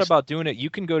 I've thought about doing it.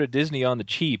 You can go to Disney on the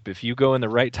cheap if you go in the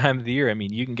right time of the year. I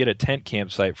mean, you can get a tent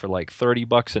campsite for like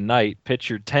 $30 a night. Pitch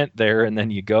your tent there, and then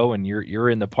you go and you're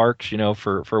in the parks,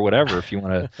 for whatever if you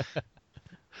want to.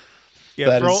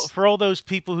 Yeah, for all those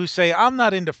people who say I'm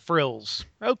not into frills.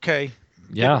 Okay.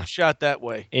 Yeah, shot that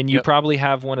way. And you probably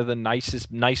have one of the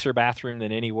nicer bathroom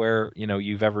than anywhere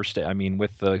you've ever stayed. I mean,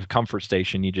 with the comfort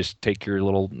station, you just take your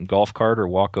little golf cart or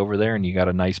walk over there, and you got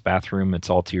a nice bathroom. It's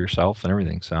all to yourself and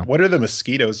everything. So, what are the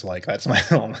mosquitoes like? That's my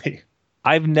only.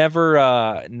 I've never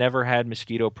had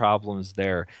mosquito problems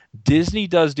there. Disney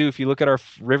does do. If you look at our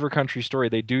River Country story,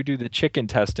 they do the chicken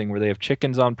testing where they have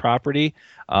chickens on property,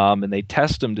 and they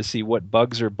test them to see what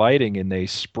bugs are biting, and they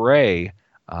spray.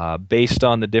 Based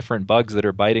on the different bugs that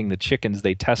are biting the chickens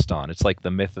they test on. It's like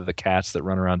the myth of the cats that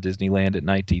run around Disneyland at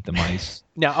night to eat the mice.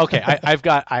 Now, okay,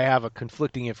 I have a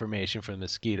conflicting information from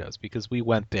mosquitoes because we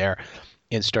went there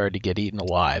and started to get eaten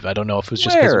alive. I don't know if it was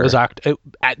just because it was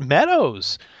at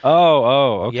Meadows.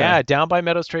 Oh, okay. Yeah, down by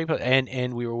Meadows Trade Post,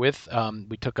 and we were with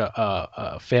we took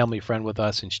a family friend with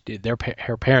us, and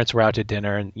her parents were out to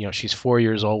dinner, and she's 4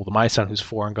 years old with my son who's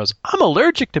 4, and goes, I'm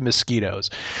allergic to mosquitoes,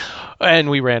 and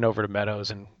we ran over to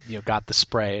Meadows and got the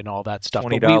spray and all that stuff.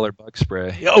 $20 bug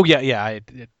spray. Oh yeah,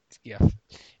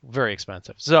 very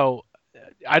expensive. So.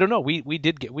 I don't know. We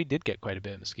did get quite a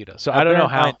bit of mosquitoes. So I don't know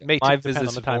how. My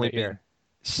visits have only been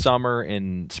summer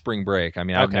and spring break. I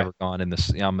mean, I've never gone in this.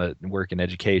 I'm a work in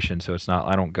education, so it's not.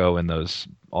 I don't go in those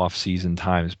off-season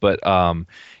times. But I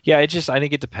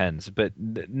think it depends. But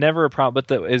never a problem. But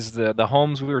the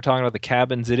homes we were talking about, the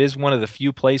cabins. It is one of the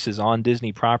few places on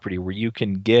Disney property where you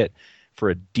can get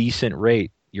for a decent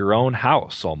rate your own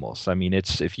house almost. I mean,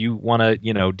 it's if you want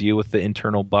to deal with the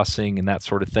internal busing and that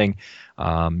sort of thing.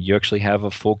 You actually have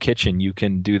a full kitchen. You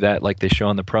can do that like they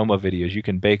show in the promo videos. You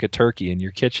can bake a turkey in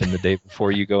your kitchen the day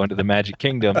before you go into the Magic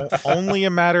Kingdom. Only a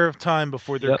matter of time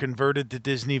before they're converted to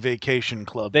Disney Vacation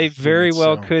Club. They very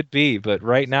well could be, but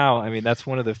right now, I mean, that's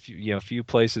one of the few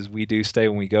places we do stay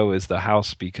when we go is the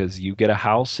house, because you get a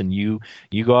house and you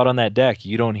go out on that deck.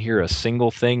 You don't hear a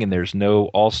single thing, and there's no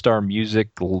all-star music,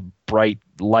 bright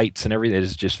lights and everything.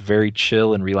 It's just very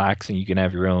chill and relaxing. You can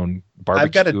have your own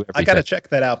barbecue. I gotta check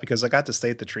that out because I got to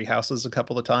stay at the tree houses a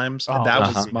couple of times, and that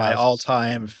was my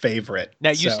all-time favorite.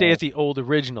 Now you stay at the old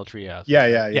original treehouse.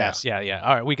 Yeah. Yes, yeah.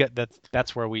 All right, we got that.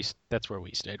 That's where we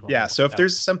stayed. Yeah. So if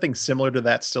there's something similar to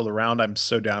that still around, I'm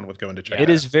so down with going to check. It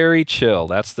is very chill.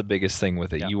 That's the biggest thing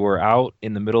with it. Yeah. You are out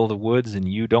in the middle of the woods,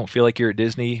 and you don't feel like you're at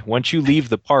Disney. Once you leave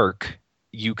the park,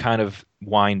 you kind of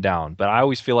wind down. But I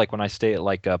always feel like when I stay at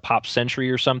like a Pop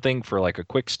Century or something for like a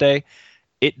quick stay,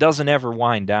 it doesn't ever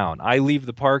wind down. I leave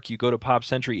the park, you go to Pop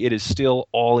Century, it is still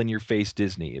all in your face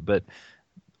Disney. But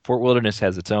Fort Wilderness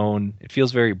has its own. It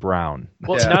feels very brown.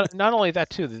 Well, not only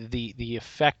that too. The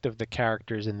effect of the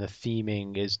characters and the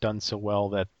theming is done so well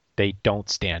that they don't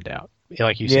stand out.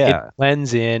 Like you said, it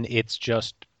blends in. It's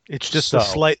just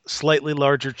a slightly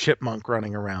larger chipmunk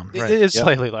running around. Right? It is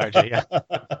slightly larger. Yeah.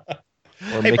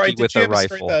 Or Mickey Brian, with a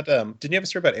rifle. Didn't you have a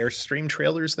story about Airstream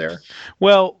trailers there?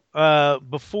 Well,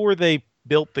 before they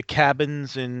built the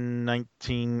cabins in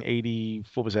 1980,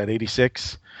 what was that,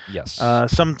 86? Yes.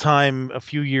 Sometime a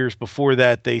few years before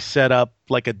that, they set up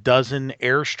like a dozen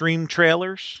Airstream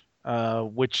trailers,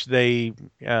 which they,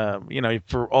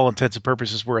 for all intents and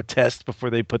purposes, were a test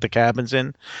before they put the cabins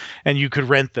in. And you could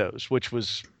rent those, which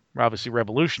was obviously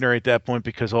revolutionary at that point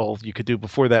because all you could do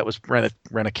before that was rent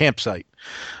a campsite.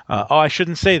 I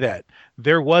shouldn't say that.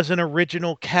 There was an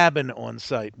original cabin on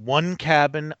site. One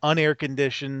cabin, unair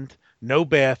conditioned, no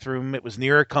bathroom. It was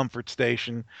near a comfort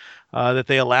station that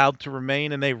they allowed to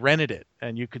remain, and they rented it.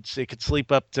 And it could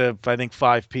sleep up to, I think,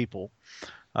 5 people.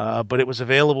 But it was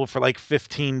available for like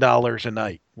 $15 a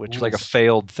night, which was like a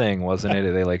failed thing, wasn't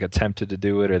it? They like attempted to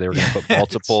do it, or they were going to put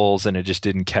multiples, and it just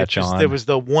didn't catch on. There was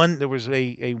a one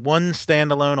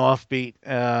standalone offbeat,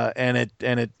 and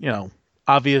it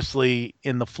obviously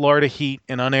in the Florida heat,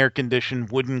 an unair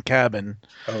conditioned wooden cabin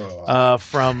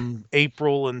from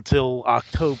April until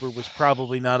October was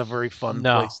probably not a very fun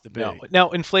place to be. No. Now,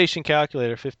 inflation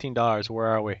calculator, $15. Where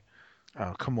are we?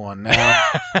 Oh, come on now.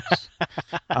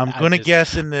 I'm going to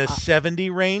guess in the 70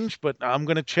 range, but I'm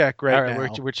going to check right all right,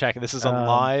 now. we're checking. This is a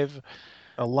live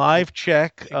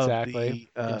check exactly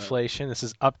of the inflation. This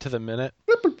is up to the minute.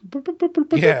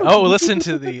 Yeah. Oh, listen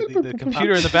to the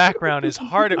computer in the background is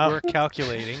hard at work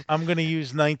calculating. I'm going to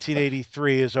use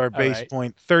 1983 as our base right.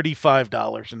 point.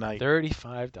 $35 a night.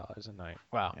 $35 a night.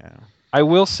 Wow. Yeah. I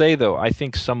will say, though, I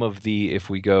think some of the, if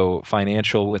we go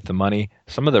financial with the money,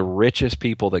 some of the richest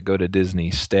people that go to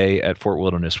Disney stay at Fort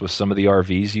Wilderness with some of the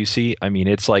RVs you see. I mean,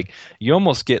 it's like you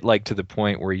almost get like to the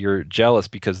point where you're jealous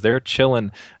because they're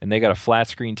chilling and they got a flat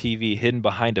screen TV hidden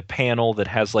behind a panel that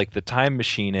has like the time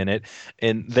machine in it,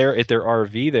 and they're at their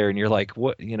RV there, and you're like,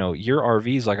 what? You know, your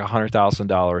RV is like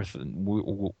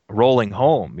 $100,000 rolling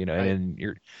home, you know, Right. and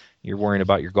you're worrying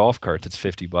about your golf cart that's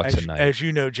 $50 a night. As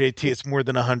you know, JT, it's more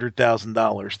than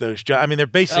 $100,000. Those, I mean, they're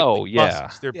basically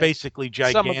buses. They're basically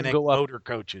gigantic motor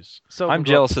coaches. So I'm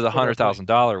jealous of the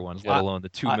 $100,000 ones, let alone the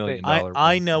 $2 million ones.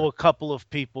 I know a couple of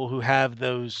people who have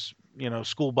those, you know,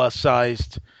 school bus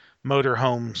sized motor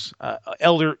homes. I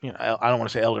don't want to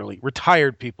say elderly,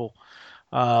 retired people,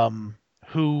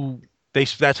 who.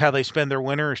 That's how they spend their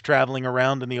winter, is traveling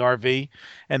around in the RV,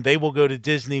 and they will go to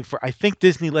Disney for. I think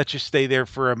Disney lets you stay there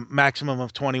for a maximum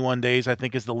of 21 days. I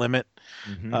think is the limit,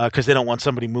 because they don't want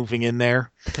somebody moving in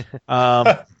there.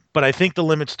 But I think the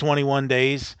limit's 21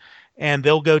 days, and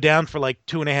they'll go down for like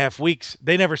 2.5 weeks.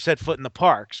 They never set foot in the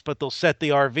parks, but they'll set the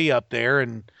RV up there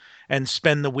and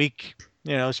spend the week.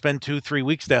 You know, spend 2-3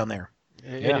 weeks down there.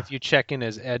 And if you check in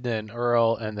as Edna and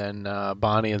Earl and then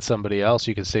Bonnie and somebody else,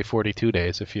 you can stay 42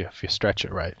 days if you stretch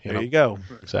it right. There you go.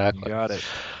 Exactly. You got it.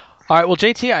 All right. Well,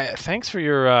 JT, thanks for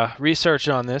your research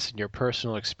on this and your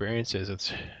personal experiences.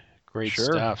 It's great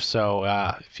stuff. So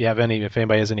if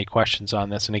anybody has any questions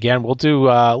on this, and again, we'll do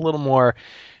a little more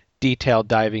detailed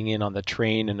diving in on the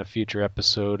train in a future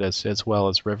episode as well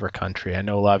as River Country. I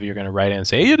know a lot of you are going to write in and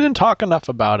say, hey, you didn't talk enough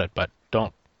about it, but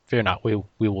don't fear not. We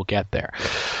will get there.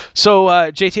 So,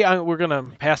 JT, we're going to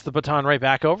pass the baton right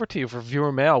back over to you for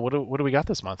viewer mail. What do we got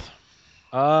this month?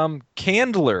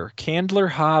 Candler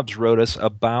Hobbs wrote us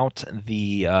about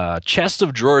the chest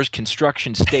of drawers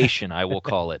construction station, I will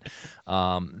call it.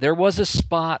 There was a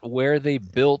spot where they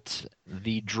built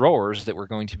the drawers that were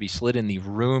going to be slid in the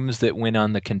rooms that went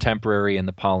on the Contemporary and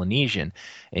the Polynesian,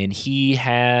 and he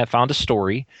had found a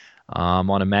story on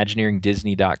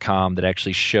Imagineeringdisney.com that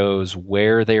actually shows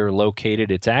where they are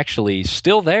located. It's actually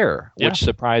still there, which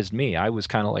surprised me. I was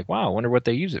kind of like, wow, I wonder what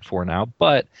they use it for now.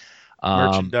 But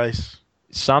merchandise.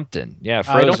 Something. Yeah,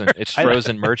 frozen. It's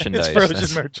frozen merchandise. It's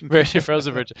frozen merchandise.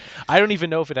 Frozen merchandise. I don't even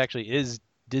know if it actually is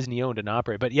Disney owned and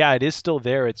operated, but yeah, it is still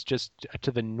there. It's just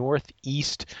to the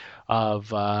northeast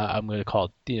of I'm going to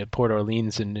call it Port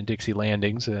Orleans and Dixie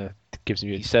Landings. Gives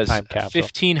me a time capsule.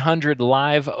 1500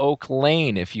 Live Oak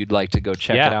Lane if you'd like to go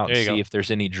check it out and see if there's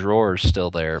any drawers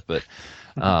still there. But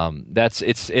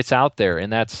it's out there,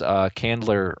 and that's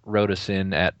Candler wrote us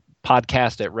in at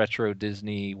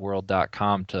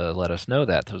podcast@retrodisneyworld.com to let us know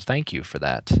that. So thank you for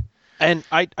that. And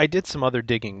I did some other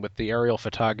digging with the aerial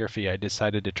photography. I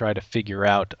decided to try to figure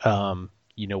out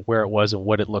where it was and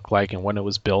what it looked like and when it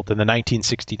was built. And the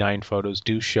 1969 photos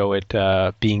do show it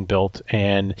being built.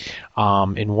 And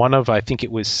in one of, I think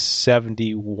it was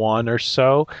 71 or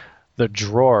so, the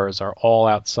drawers are all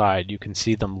outside. You can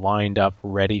see them lined up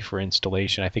ready for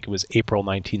installation. I think it was April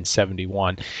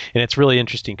 1971. And it's really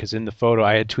interesting because in the photo,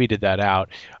 I had tweeted that out.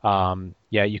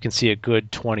 You can see a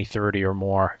good 20, 30 or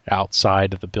more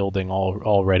outside of the building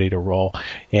all ready to roll.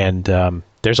 And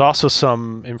there's also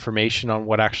some information on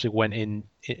what actually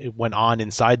went on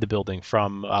inside the building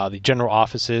from the general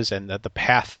offices and the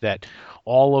path that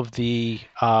all of the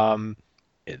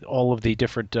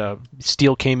different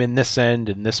steel came in this end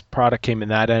and this product came in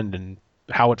that end, and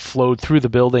how it flowed through the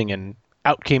building and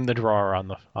out came the drawer on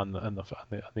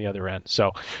the other end.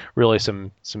 So really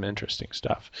some interesting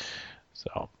stuff.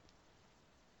 So.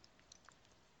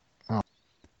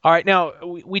 All right, now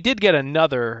we did get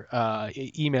another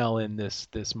email in this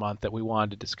month that we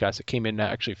wanted to discuss. It came in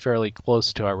actually fairly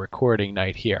close to our recording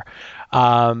night here.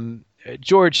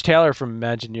 George Taylor from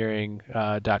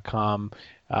Imagineering.com,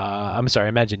 I'm sorry,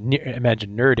 Imagine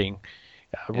Nerding,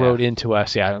 wrote into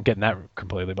us. Yeah, I'm getting that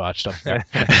completely botched up there.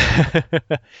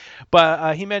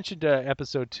 But he mentioned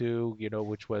episode 2,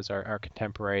 which was our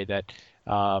contemporary, that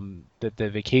that the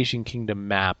Vacation Kingdom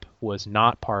map was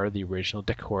not part of the original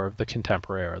decor of the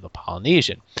Contemporary or the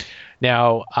Polynesian.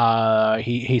 Now,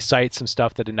 he cites some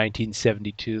stuff that in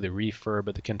 1972, the refurb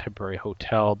of the Contemporary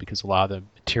Hotel, because a lot of the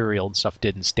material and stuff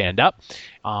didn't stand up.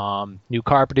 New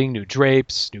carpeting, new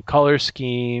drapes, new color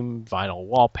scheme, vinyl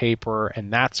wallpaper,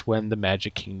 and that's when the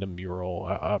Magic Kingdom mural,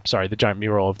 the giant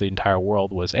mural of the entire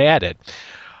world was added.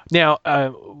 Now,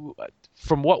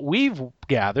 from what we've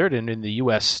gathered, and in the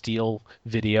U.S. Steel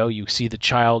video, you see the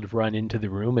child run into the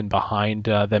room, and behind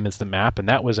them is the map, and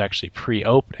that was actually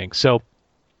pre-opening. So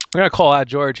we're going to call out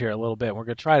George here a little bit. We're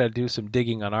going to try to do some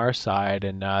digging on our side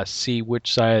and see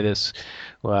which side of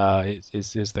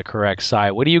this is the correct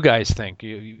side. What do you guys think?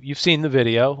 You've seen the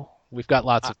video. We've got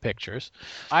lots of pictures.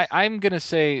 I'm going to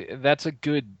say that's a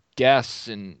good guess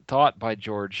and thought by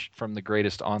George from the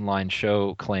Greatest Online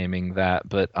Show claiming that.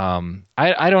 But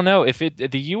I don't know. If the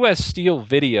U.S. Steel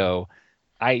video,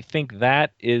 I think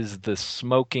that is the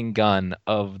smoking gun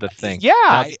of the thing.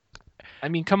 Yeah. I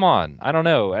mean, come on. I don't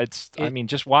know.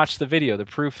 Just watch the video. The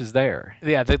proof is there.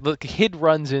 Yeah, the kid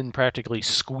runs in practically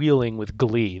squealing with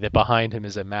glee that behind him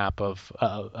is a map of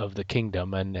the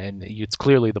kingdom, and it's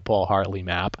clearly the Paul Hartley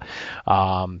map.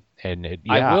 I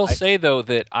will say, though,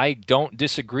 that I don't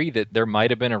disagree that there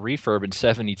might have been a refurb in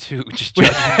 72, just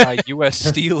judging by U.S.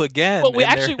 Steel again. Well,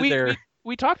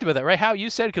 we talked about that, right? How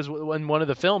you said, because in one of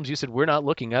the films you said we're not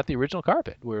looking at the original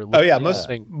carpet. We're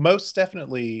looking most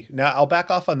definitely. Now I'll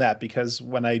back off on that, because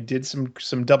when I did some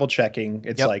double checking,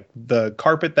 it's like the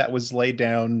carpet that was laid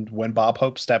down when Bob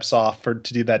Hope steps off to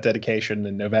do that dedication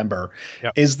in November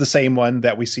is the same one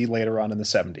that we see later on in the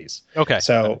 70s. Okay.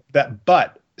 So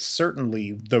but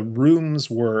certainly the rooms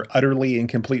were utterly and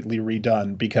completely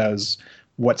redone, because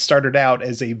what started out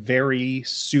as a very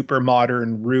super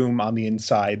modern room on the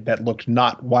inside that looked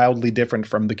not wildly different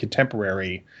from the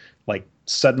Contemporary, like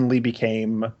suddenly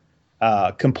became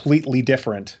completely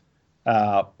different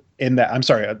in that, I'm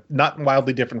sorry, not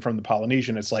wildly different from the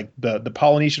Polynesian. It's like the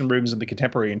Polynesian rooms and the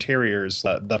Contemporary interiors,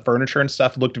 the furniture and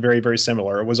stuff looked very, very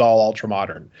similar. It was all ultra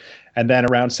modern. And then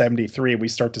around 73, we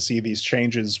start to see these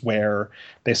changes where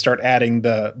they start adding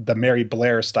the Mary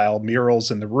Blair style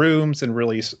murals in the rooms and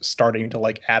really starting to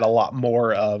like add a lot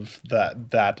more of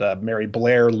that Mary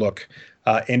Blair look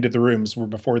into the rooms, where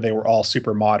before they were all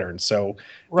super modern. So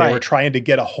they were trying to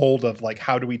get a hold of like,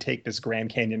 how do we take this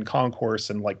Grand Canyon concourse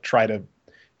and like try to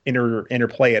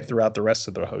interplay it throughout the rest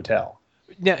of the hotel.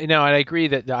 No, and I agree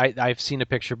that I've seen a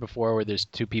picture before where there's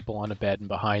two people on a bed and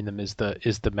behind them is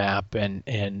the map and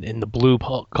in the blue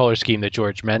color scheme that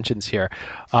George mentions here.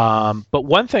 But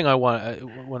one thing I want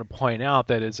to point out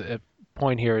that is a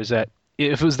point here is that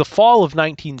if it was the fall of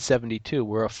 1972,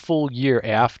 we're a full year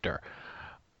after.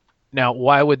 Now,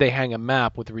 why would they hang a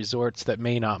map with resorts that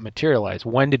may not materialize?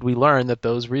 When did we learn that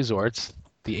those resorts,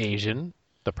 the Asian,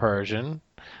 the Persian,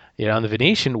 and the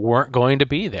Venetian, weren't going to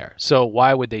be there? So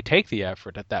why would they take the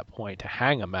effort at that point to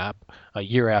hang a map a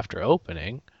year after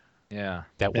opening? Yeah,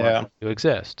 that weren't going to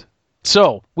exist.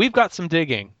 So we've got some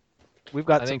digging. We've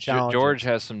got some challenges. George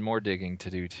has some more digging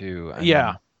to do too.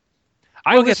 I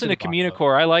listen to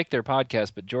Communicore. I like their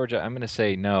podcast, but George, I'm going to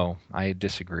say no. I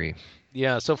disagree.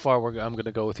 Yeah, so far I'm going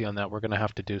to go with you on that. We're going to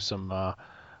have to do some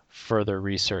further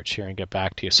research here and get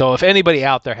back to you. So if anybody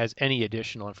out there has any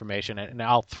additional information, and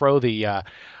I'll throw the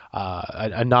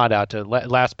a nod out to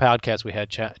last podcast we had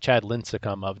Chad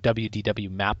Lincecum of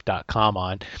wdwmap.com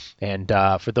on, and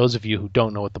for those of you who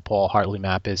don't know what the Paul Hartley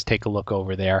map is, take a look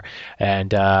over there,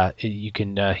 and you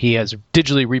can he has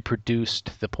digitally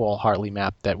reproduced the Paul Hartley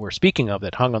map that we're speaking of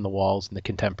that hung on the walls in the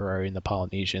Contemporary and the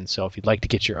Polynesian. So if you'd like to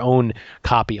get your own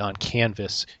copy on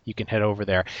canvas, you can head over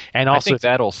there. And also, I think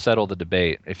that'll settle the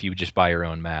debate if you just buy your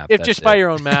own map. Buy your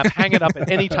own map, hang it up at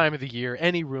any time of the year,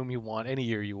 any room you want, any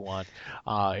year you want.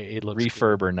 It looks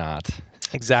refurb good. Or not.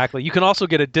 Exactly. You can also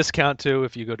get a discount too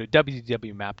if you go to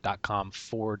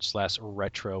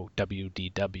www.map.com/retro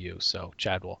WDW. So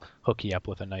Chad will hook you up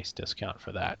with a nice discount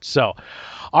for that. So,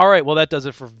 all right. Well, that does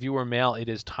it for viewer mail. It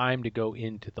is time to go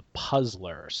into the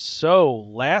puzzler. So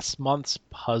last month's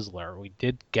puzzler, we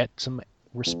did get some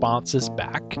responses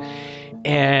back,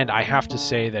 and I have to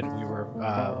say that we were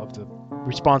of the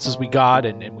responses we got,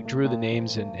 and we drew the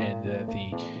names, and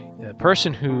the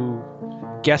person who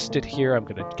guessed it here, I'm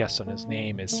going to guess on his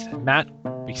name, is Matt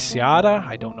Biciata.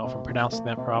 I don't know if I'm pronouncing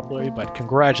that properly, but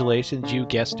congratulations, you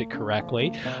guessed it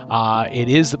correctly. It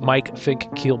is Mike Fink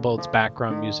Keelboat's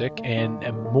background music, and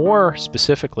more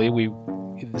specifically,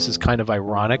 this is kind of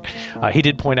ironic. He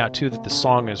did point out too that the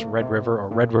song is Red River or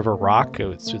Red River Rock.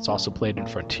 It's also played in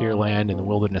Frontierland and the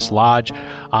Wilderness Lodge.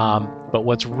 But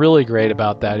what's really great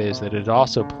about that is that it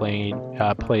also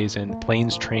plays in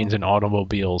Planes, Trains, and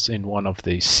Automobiles in one of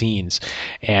the scenes.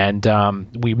 And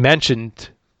we mentioned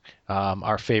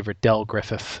our favorite Del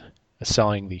Griffith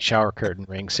selling the shower curtain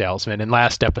ring salesman in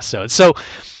last episode. So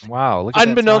wow, look at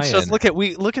unbeknownst to us, that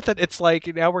look at that. It's like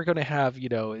now we're going to have,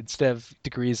 instead of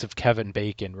degrees of Kevin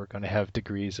Bacon, we're going to have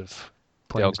degrees of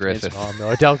Del Griffith.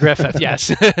 Del Griffith,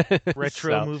 yes.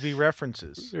 Retro movie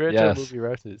references. Retro movie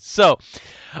references. So,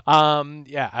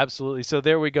 yeah, absolutely. So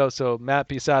there we go. So Matt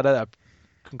Pisada,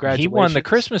 congratulations. He won the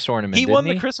Christmas ornament. He won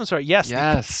the Christmas ornament. Yes.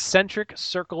 Yes. The eccentric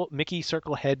Mickey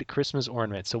Circle Head Christmas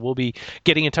ornament. So we'll be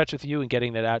getting in touch with you and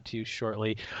getting that out to you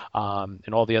shortly.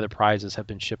 And all the other prizes have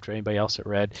been shipped for anybody else at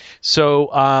Red. So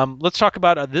let's talk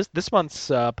about this month's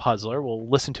puzzler. We'll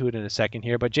listen to it in a second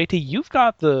here. But JT, you've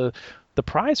got the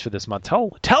prize for this month.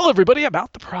 Tell everybody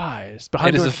about the prize.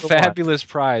 It is a fabulous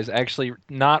prize, actually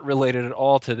not related at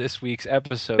all to this week's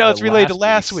episode. No, it's related to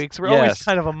last week's. We're always Yes.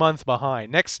 kind of a month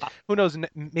behind. Who knows?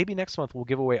 Maybe next month we'll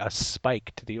give away a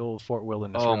spike to the old Fort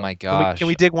Wilderness. Oh Railroad. my gosh! Can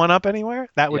we dig one up anywhere?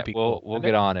 That would Yeah, be we'll cool.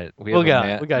 get on it. We'll get on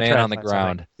it. We got man on the something.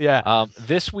 ground. Yeah.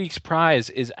 This week's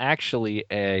prize is actually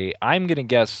I'm going to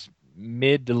guess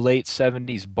mid to late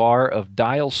 70s bar of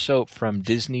Dial soap from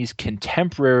Disney's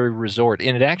Contemporary Resort,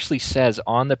 and it actually says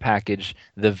on the package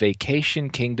the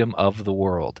Vacation Kingdom of the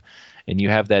World, and you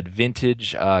have that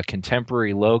vintage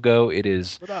contemporary logo. It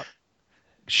is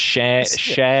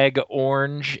shag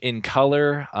orange in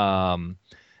color.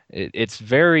 It's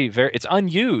very, very. It's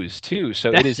unused too,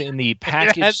 so it is in the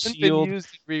package it hasn't sealed. been used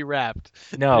and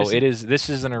rewrapped. No, it is. This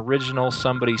is an original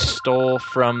somebody stole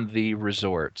from the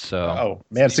resort. So. Oh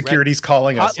man, security's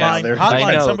calling us now. Hotline, They're-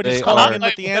 I know, somebody's they calling are. in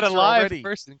with the We got answer a live already.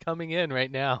 person coming in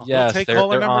right now. Yes, take they're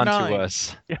caller on number to 9.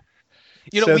 us.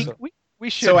 You know, So- we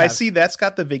should. So I have- see that's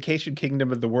got the Vacation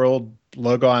Kingdom of the World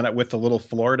logo on it with the little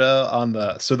Florida on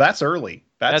the. So that's early.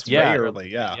 That's way yeah, early.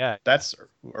 Yeah. yeah. That's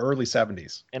early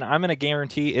 70s. And I'm going to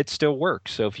guarantee it still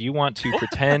works. So if you want to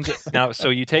pretend now, so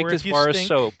you take Or this if you bar of stink.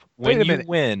 soap. Wait When a you minute.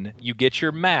 win, you get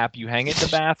your map. You hang it in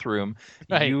the bathroom.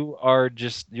 Right.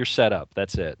 You're set up.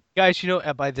 That's it. Guys,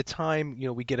 by the time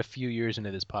we get a few years into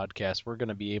this podcast, we're going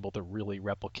to be able to really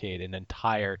replicate an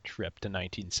entire trip to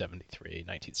 1973,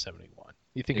 1971.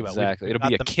 You think Exactly. about It'll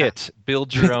be a got the kit.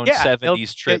 Build your own Yeah,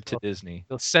 70s trip to they'll- Disney.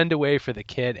 They'll send away for the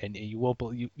kit, and you'll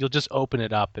just open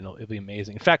it up, and it'll be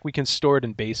amazing. In fact, we can store it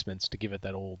in basements to give it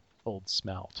that old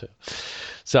smell too.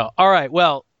 So, all right,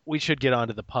 well, we should get on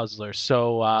to the puzzler.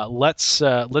 So let's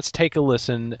take a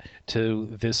listen to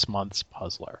this month's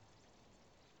puzzler.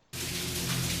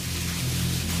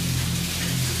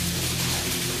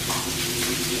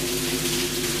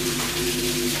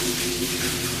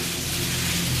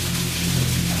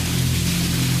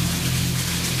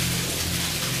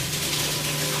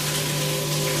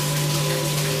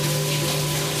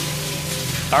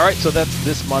 All right, so that's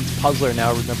this month's puzzler.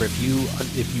 Now, remember, if you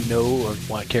know or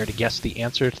want to care to guess the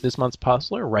answer to this month's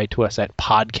puzzler, write to us at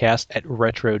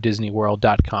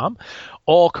podcast@retrodisneyworld.com.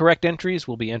 All correct entries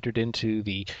will be entered into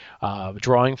the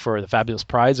drawing for the fabulous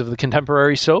prize of the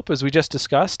Contemporary soap, as we just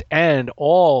discussed, and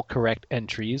all correct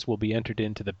entries will be entered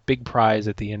into the big prize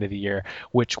at the end of the year,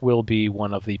 which will be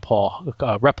one of the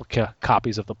replica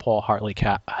copies of the Paul Hartley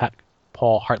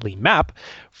map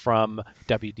from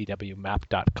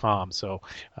wdwmap.com. So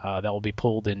that will be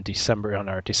pulled in December on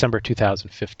our December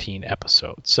 2015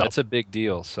 episode. So That's a big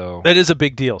deal. So that is a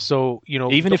big deal. So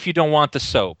even if you don't want the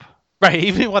soap, right,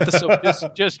 even if you want the soap,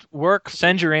 just work.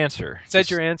 send your answer. Send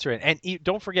your answer in. And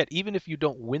don't forget, even if you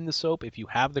don't win the soap, if you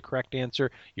have the correct answer,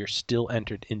 you're still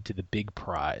entered into the big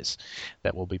prize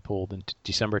that will be pulled in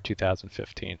December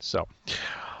 2015. So.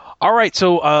 All right,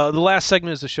 so the last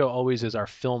segment of the show always is our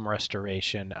film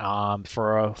restoration.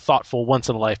 For a thoughtful,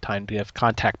 once-in-a-lifetime gift,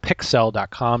 contact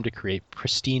Pixel.com to create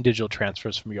pristine digital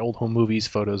transfers from your old home movies,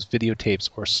 photos,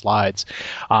 videotapes, or slides.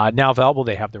 Now available,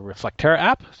 they have the Reflectera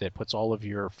app that puts all of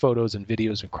your photos and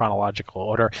videos in chronological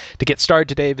order. To get started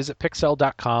today, visit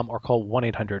Pixel.com or call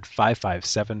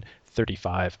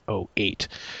 1-800-557-3508.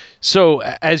 So,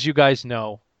 as you guys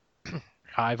know,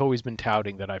 I've always been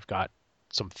touting that I've got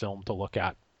some film to look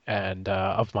at and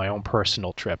of my own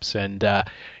personal trips. And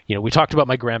we talked about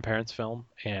my grandparents' film,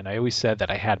 and I always said that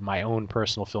I had my own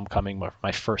personal film coming for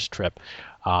my first trip.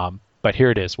 But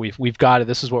here it is. We've got it.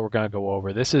 This is what we're going to go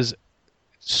over. This is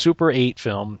Super 8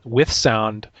 film with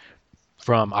sound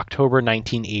from October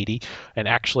 1980, and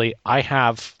actually I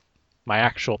have my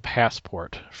actual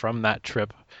passport from that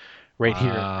trip right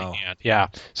here in my hand. Yeah.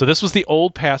 So this was the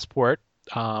old passport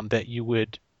that you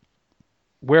would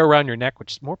wear around your neck,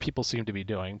 which more people seem to be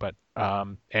doing, but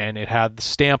and it had the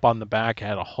stamp on the back. It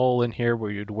had a hole in here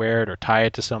where you'd wear it or tie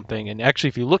it to something. And actually,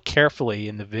 if you look carefully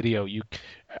in the video,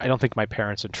 I don't think my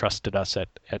parents entrusted us at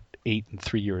 8 and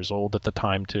 3 years old at the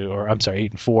time or I'm sorry,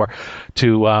 8 and 4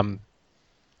 to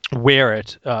wear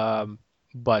it.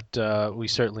 But we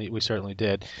certainly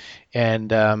did.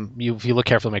 And if you look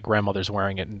carefully, my grandmother's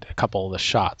wearing it in a couple of the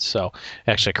shots. So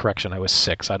actually, correction, I was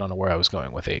 6. I don't know where I was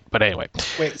going with 8. But anyway.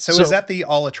 Wait, so is that the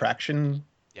all attraction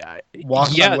walk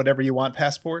on whatever you want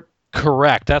passport?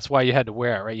 Correct. That's why you had to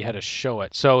wear it, right? You had to show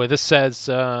it. So this says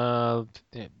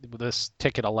this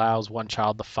ticket allows one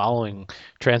child the following: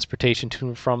 transportation to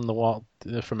and from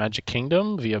from Magic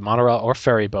Kingdom via monorail or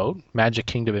ferry boat, Magic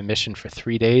Kingdom admission for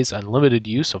 3 days, unlimited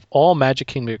use of all Magic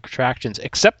Kingdom attractions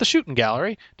except the Shooting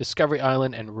Gallery, Discovery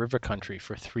Island, and River Country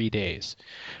for 3 days,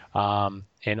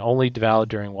 and only valid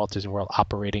during Walt Disney World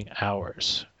operating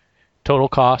hours. Total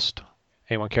cost?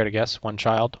 Anyone care to guess? One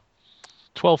child?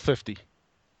 $12.50.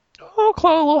 Oh,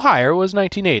 a little higher. It was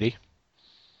 $19.80.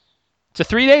 It's a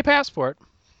 3-day passport.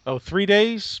 Oh, 3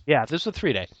 days? Yeah, this is a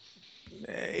 3-day.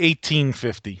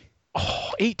 $18.50.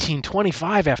 Oh,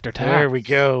 $18.25 after tax. There we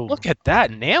go. Look at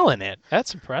that, nailing it.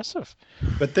 That's impressive.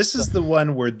 But this is the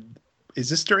one where, is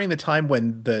this during the time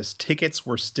when the tickets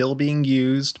were still being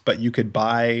used, but you could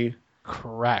buy?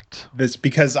 Correct. This,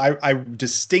 because I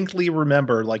distinctly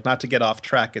remember, like, not to get off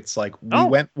track, it's like we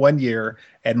went one year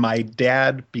and my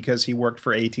dad, because he worked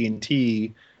for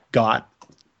AT&T, got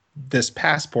this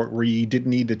passport where you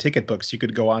didn't need the ticket books. You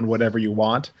could go on whatever you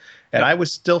want. And I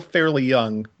was still fairly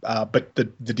young, but the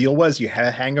deal was you had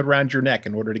to hang it around your neck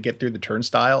in order to get through the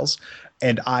turnstiles.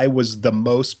 And I was the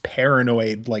most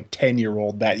paranoid, like,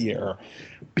 10-year-old that year,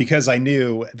 because I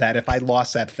knew that if I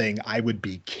lost that thing, I would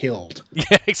be killed.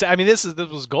 Yeah, exactly. I mean, this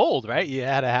was gold, right? You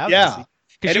had to have this.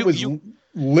 And it was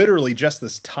literally just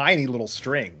this tiny little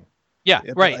string. Yeah,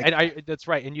 It's right. like- And that's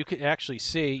right. And you could actually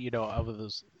see, of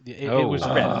those, it was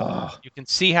red. You can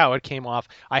see how it came off.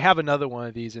 I have another one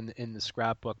of these in the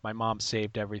scrapbook. My mom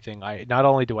saved everything. Not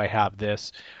only do I have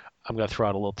this, I'm going to throw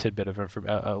out a little tidbit of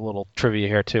a little trivia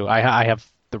here too. I have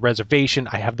the reservation.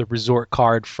 I have the resort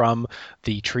card from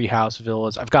the Treehouse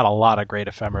Villas. I've got a lot of great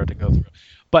ephemera to go through.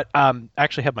 But I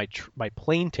actually have my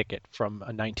plane ticket from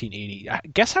 1980.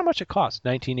 Guess how much it cost?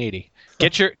 1980.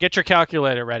 Get your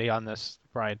calculator ready on this,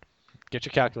 Brian. Get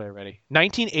your calculator ready.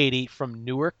 1980 from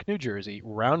Newark, New Jersey,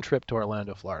 round trip to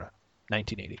Orlando, Florida.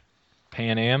 1980.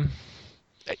 Pan Am?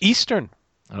 Eastern.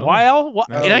 Oh. While Oh,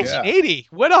 1980.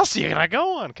 What else are you gonna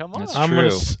go on? Come on. That's I'm true.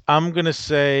 gonna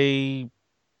say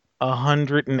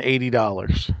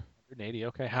 $180. 180.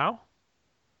 Okay. How?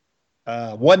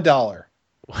 $1. $1,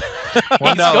 He's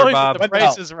going Bob. for the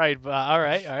price is right. All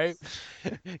right.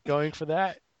 Going for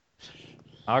that.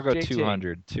 I'll go JT.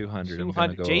 200. 200. I'm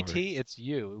going to go JT, it's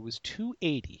you. It was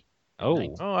 280. over.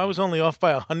 Oh, I was only off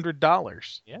by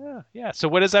 $100. Yeah. So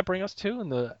what does that bring us to in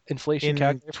the inflation In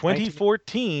calculator?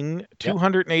 2014,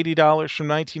 $280 from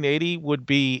 1980 would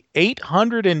be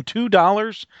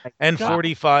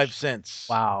 $802.45.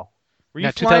 Wow. Were Now,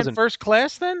 you flying 2000 first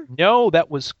class then? No, that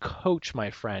was coach,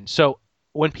 my friend. So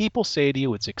when people say to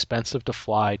you it's expensive to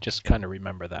fly, just kind of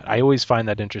remember that. I always find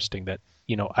that interesting that,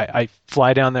 I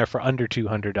fly down there for under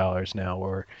 $200 now,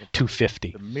 or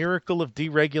 $250. The miracle of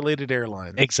deregulated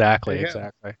airlines. Exactly.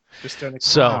 Just don't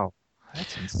So, Wow.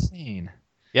 That's insane.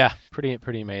 yeah,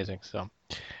 pretty amazing. So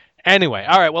anyway,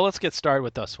 all right, well, let's get started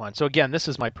with this one. So again, this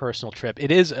is my personal trip.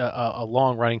 It is a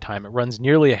long running time. It runs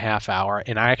nearly a half hour,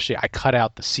 and I cut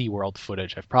out the SeaWorld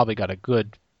footage. I've probably got a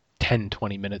good 10,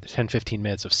 15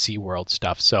 minutes of SeaWorld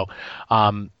stuff. So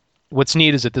what's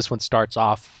neat is that this one starts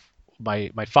off,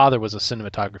 my father was a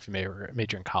cinematography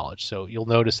major in college, so you'll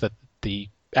notice that the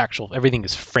everything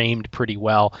is framed pretty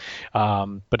well.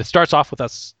 But it starts off with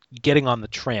us getting on the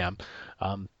tram.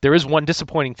 There is one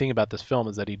disappointing thing about this film,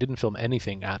 is that he didn't film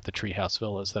anything at the Treehouse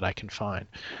Villas that I can find.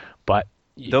 But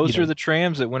Those are the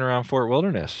trams that went around Fort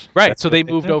Wilderness. right. That's So what they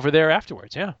moved did. over there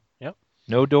afterwards. Yeah. Yep.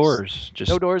 No doors.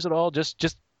 Just No doors at all.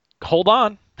 Just hold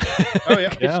on. Oh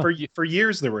yeah. Yeah. For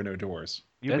years there were no doors,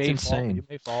 That's insane. You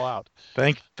may fall out.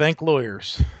 Thank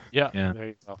lawyers. Yeah. Yeah. There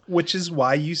you go. which is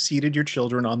why you seated your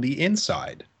children on the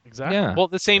inside. Exactly. Yeah. Well,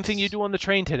 the same thing you do on the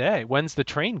train today. When's the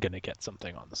train going to get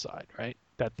something on the side, right?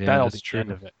 Yeah, That'll that's be true. the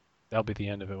end of it. That'll be the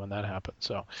end of it when that happens.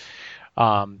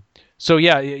 So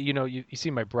yeah, you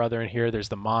see my brother in here. There's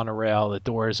the monorail. The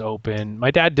doors open. My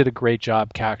dad did a great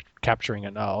job capturing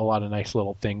a lot of nice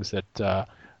little things that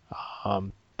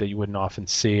that you wouldn't often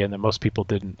see, and that most people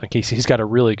didn't. Like he's got a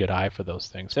really good eye for those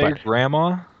things. Is that your But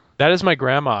grandma? that is my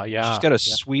grandma. Yeah. She's got a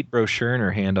Yeah. sweet brochure in her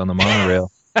hand on the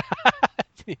monorail.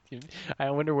 I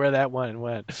wonder where that one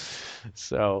went.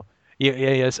 So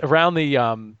yes, around the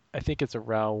I think it's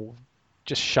around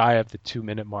just shy of the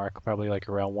 2-minute mark, probably like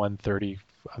around 1:30.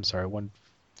 I'm sorry,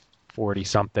 1:40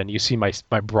 something. You see my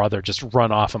brother just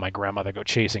run off and my grandmother go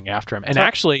chasing after him. And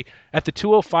actually, at the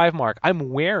 2:05 mark, I'm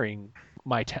wearing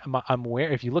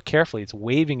if you look carefully, it's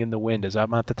waving in the wind as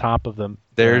I'm at the top of them.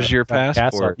 There's your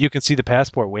passport. You can see the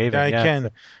passport waving. Yeah, I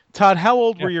can. Todd, how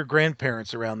old were your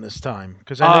grandparents around this time?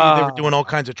 Because I know they were doing all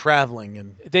kinds of traveling.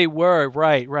 And they were,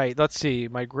 right. Let's see.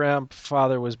 My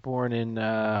grandfather was born in,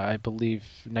 I believe,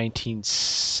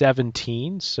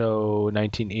 1917. So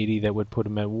 1980, that would put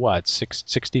him at what,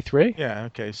 63? Yeah,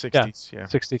 okay, 60s, yeah.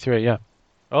 63, yeah.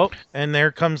 Oh, and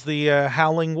there comes the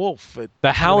Howling Wolf.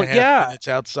 The Howling, yeah. It's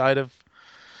outside of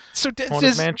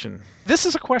Haunted Mansion. This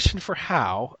is a question for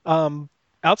Hal.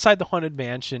 Outside the Haunted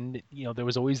Mansion, there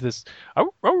was always this in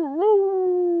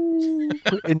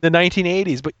the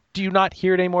 1980s, but do you not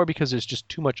hear it anymore because there's just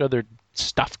too much other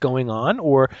stuff going on,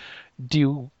 or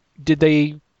did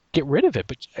they get rid of it?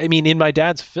 But I mean, in my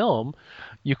dad's film,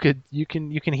 you can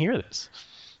hear this.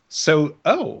 So,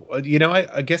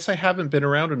 I guess I haven't been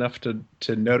around enough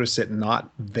to notice it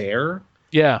not there.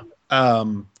 Yeah.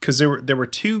 Because there were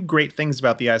two great things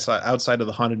about the outside of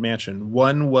the Haunted Mansion.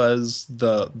 One was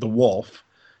the wolf,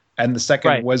 and the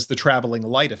second was the traveling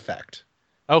light effect.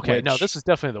 Okay, no, this is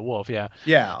definitely the wolf. Yeah.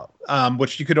 Yeah.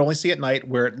 Which you could only see at night,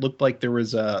 where it looked like there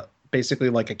was basically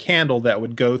like a candle that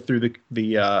would go through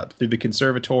the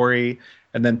conservatory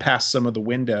and then past some of the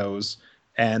windows.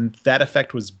 And that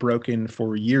effect was broken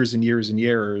for years and years and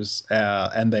years,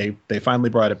 and they finally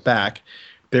brought it back.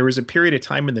 There was a period of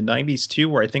time in the 90s, too,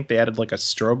 where I think they added like a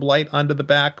strobe light onto the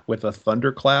back with a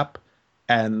thunderclap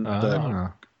and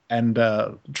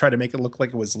try to make it look like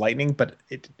it was lightning, but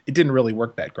it didn't really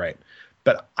work that great.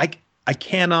 But I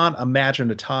cannot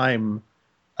imagine a time,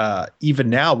 even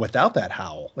now, without that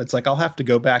howl. It's like I'll have to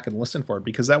go back and listen for it,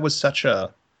 because that was such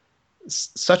a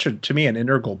to me an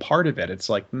integral part of it. It's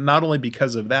like not only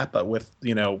because of that, but with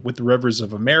Rivers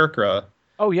of America.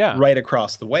 Oh yeah, right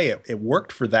across the way, it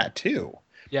worked for that too.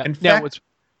 Yeah. In fact,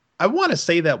 I want to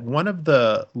say that one of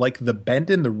the bend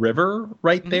in the river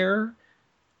right there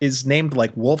is named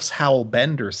like Wolf's Howl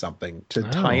Bend or something to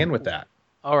tie in with that.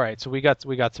 All right, so we got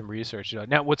some research.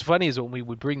 Now, what's funny is when we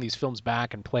would bring these films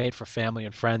back and play it for family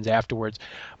and friends afterwards,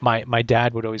 my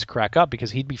dad would always crack up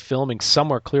because he'd be filming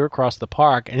somewhere clear across the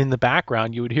park, and in the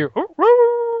background you would hear.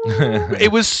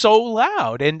 It was so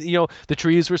loud, and the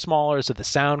trees were smaller, so the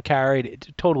sound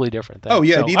carried totally different thing. Oh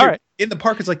yeah, so, in the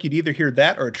park, it's like you'd either hear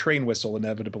that or a train whistle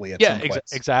inevitably at some place.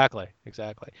 Exactly.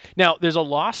 Now, there's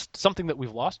something that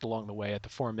we've lost along the way at the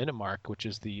 4-minute mark, which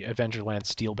is the Adventureland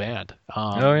Steel Band.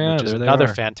 Which is another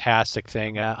fantastic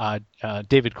thing.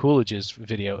 David Coolidge's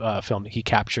video film, he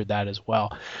captured that as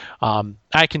well.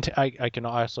 I can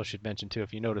also should mention too,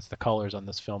 if you notice, the colors on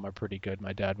this film are pretty good.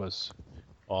 My dad was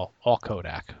all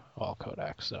Kodak.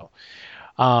 So,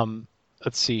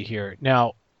 let's see here.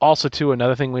 Now, also too,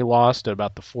 another thing we lost at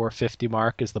about the 4:50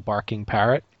 mark is the barking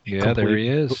parrot. Yeah, there he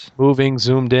is. Moving,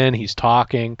 zoomed in, he's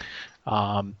talking,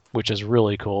 which is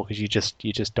really cool because you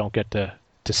just don't get to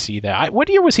see that. What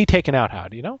year was he taken out? How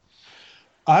do you know?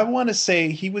 I want to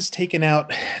say he was taken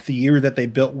out the year that they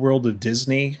built World of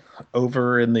Disney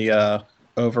over in the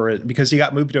because he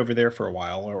got moved over there for a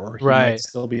while, or he might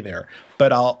still be there.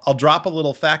 But I'll drop a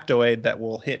little factoid that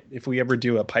will hit if we ever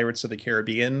do a Pirates of the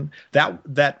Caribbean.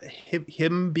 That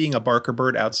him being a Barker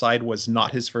bird outside was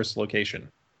not his first location.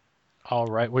 All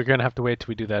right, we're gonna have to wait till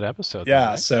we do that episode. Yeah, then,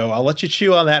 right? So I'll let you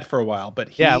chew on that for a while.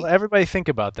 But everybody think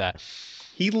about that.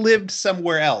 He lived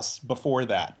somewhere else before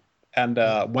that. And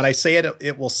when I say it,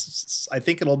 it will. I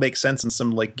think it'll make sense, and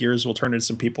some like gears will turn into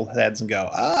some people's heads and go,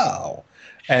 "Oh,"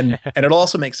 and it'll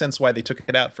also make sense why they took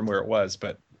it out from where it was.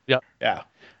 But yeah.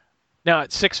 Now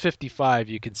at 6:55,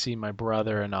 you can see my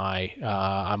brother and I.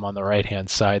 I'm on the right-hand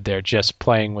side there, just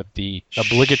playing with the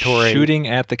obligatory shooting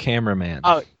at the cameraman.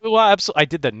 Well, absolutely. I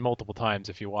did that multiple times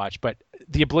if you watch, but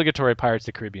the obligatory Pirates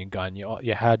of the Caribbean gun,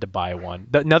 you had to buy one.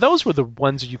 Now those were the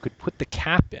ones you could put the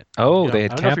cap in. Oh, they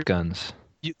had cap guns.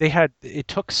 It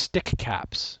took stick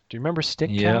caps. Do you remember stick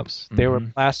caps? They were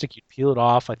plastic. You'd peel it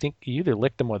off. I think you either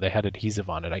licked them or they had adhesive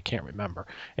on it. I can't remember.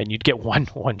 And you'd get one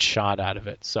shot out of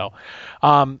it. So,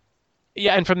 and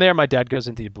from there, my dad goes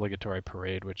into the obligatory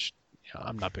parade, which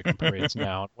I'm not big on parades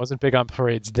now. Wasn't big on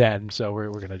parades then, so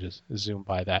we're going to just zoom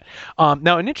by that.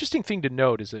 Now, an interesting thing to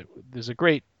note is that there's a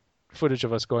great footage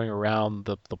of us going around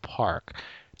the park.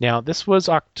 Now, this was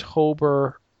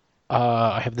October.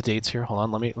 I have the dates here. Hold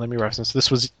on. Let me reference.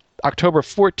 This was October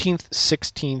 14th,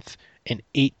 16th, and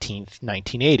 18th,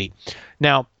 1980.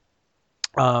 Now,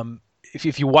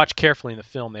 if you watch carefully in the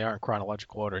film, they are in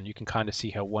chronological order, and you can kind of see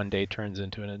how one day turns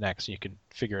into the next, and you can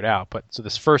figure it out. But so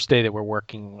this first day that we're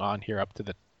working on here up to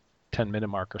the 10-minute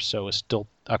mark or so is still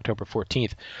October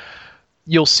 14th.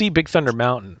 You'll see Big Thunder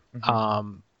Mountain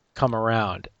come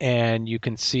around, and you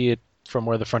can see it from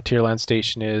where the Frontierland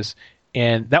station is.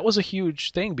 And that was a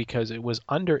huge thing because it was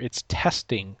under its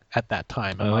testing at that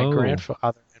time. And my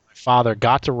grandfather and my father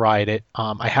got to ride it.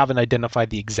 I haven't identified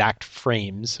the exact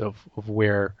frames of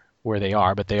where they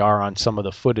are, but they are on some of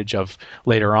the footage of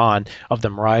later on of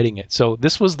them riding it. So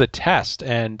this was the test,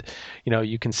 and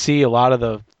you can see a lot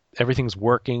of everything's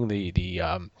working.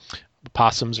 The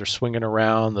possums are swinging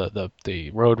around, the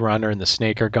Roadrunner and the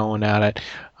Snake are going at it.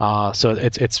 So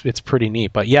it's pretty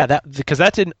neat. But yeah, because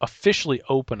that didn't officially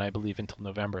open, I believe, until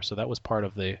November. So that was part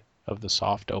of the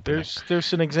soft opening.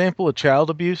 There's an example of child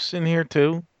abuse in here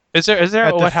too. Is there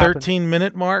at what the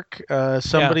 13-minute mark?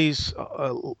 Somebody's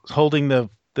holding the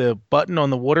button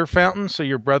on the water fountain so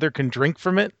your brother can drink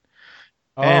from it.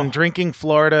 And drinking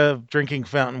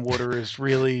fountain water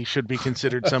should be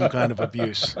considered some kind of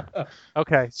abuse.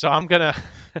 Okay, so I'm gonna.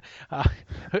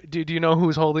 Do you know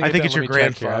who's holding it? I think it's your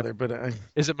grandfather, but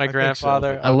is it my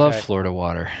grandfather? So. I love Florida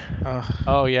water.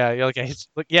 Oh yeah,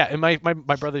 and my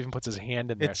brother even puts his hand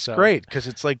in there. It's great because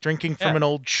it's like drinking from an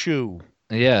old shoe.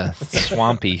 Yeah, it's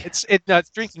swampy. It's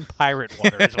drinking pirate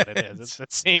water is what it is. It's the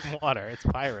same water. It's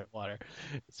pirate water,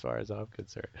 as far as I'm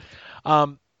concerned.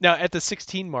 Now, at the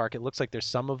 16 mark, it looks like there's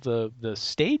some of the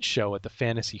stage show at the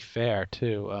Fantasy Fair,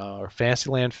 too, or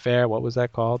Fantasyland Fair. What was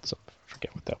that called? I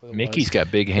forget what that was. Mickey's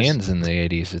got big hands in the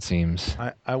 80s, it seems.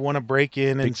 I want to break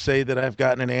in and say that I've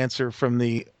gotten an answer from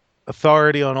the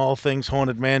authority on all things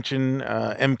Haunted Mansion,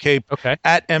 MK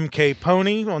at MK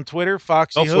Pony on Twitter.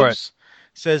 Foxy Hooves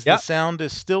says the sound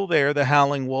is still there, the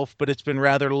Howling Wolf, but it's been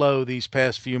rather low these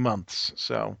past few months.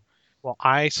 So... Well,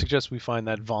 I suggest we find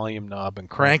that volume knob and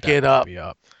crank it up.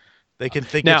 They can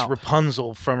think it's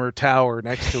Rapunzel from her tower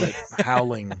next to it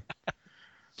howling.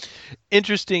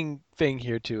 Interesting thing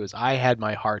here, too, is I had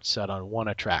my heart set on one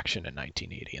attraction in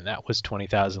 1980, and that was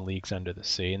 20,000 Leagues Under the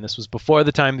Sea. And this was before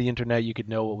the time of the internet. You could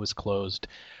know what was closed.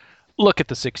 Look at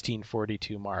the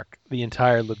 1642 mark. The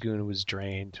entire lagoon was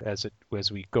drained as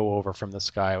we go over from the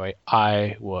Skyway.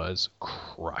 I was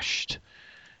crushed.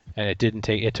 And it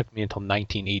took me until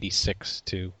 1986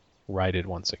 to ride it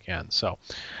once again. So,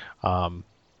 and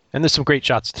there's some great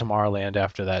shots of Tomorrowland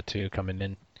after that too, coming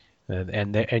in.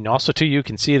 And also too, you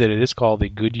can see that it is called the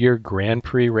Goodyear Grand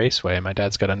Prix Raceway. My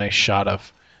dad's got a nice shot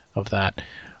of that.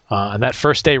 And that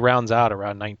first day rounds out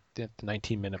around the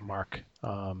 19-minute mark.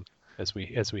 As we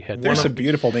head. There's some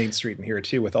beautiful Main Street in here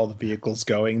too, with all the vehicles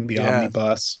going, the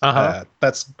omnibus.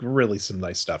 That's really some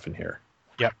nice stuff in here.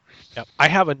 Yep. I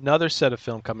have another set of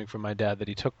film coming from my dad that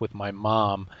he took with my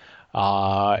mom.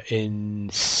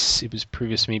 It was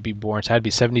previous to me being born, so it had to be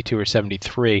 72 or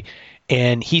 73,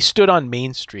 and he stood on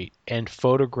Main Street and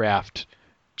photographed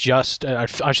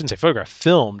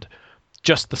filmed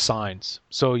just the signs.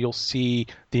 So you'll see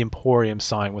the Emporium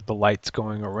sign with the lights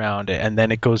going around it, and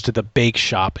then it goes to the bake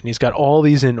shop, and he's got all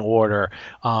these in order,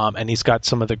 and he's got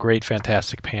some of the great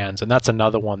Fantastic Pans, and that's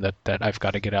another one that I've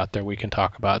got to get out there we can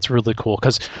talk about. It's really cool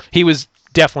because he was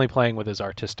definitely playing with his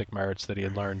artistic merits that he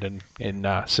had learned in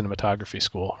cinematography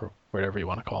school, or whatever you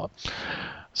want to call it.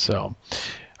 So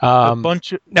a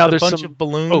bunch of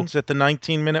balloons at the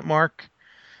 19-minute mark.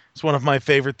 It's one of my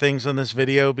favorite things on this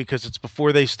video because it's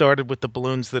before they started with the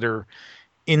balloons that are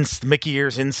in Mickey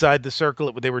ears inside the circle.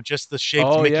 They were just the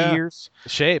shaped Mickey ears. The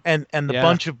shape. And the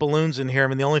bunch of balloons in here. I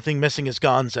mean, the only thing missing is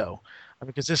Gonzo.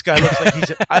 Because this guy looks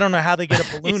like I don't know how they get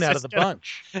a balloon out of the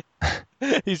bunch.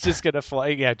 He's just going to fly.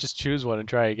 Yeah, just choose one and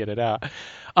try and get it out.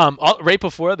 Right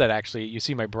before that, actually, you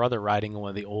see my brother riding one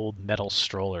of the old metal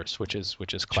strollers, which is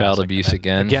classic. Child abuse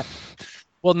again.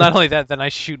 Well, not only that, then I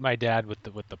shoot my dad with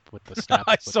the snap.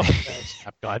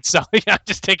 Snap gun. So yeah,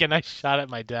 just take a nice shot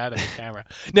at my dad and the camera.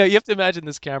 Now you have to imagine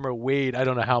this camera weighed I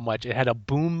don't know how much. It had a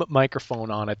boom microphone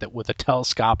on it that with a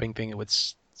telescoping thing it would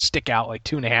stick out like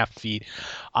 2.5 feet.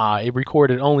 It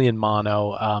recorded only in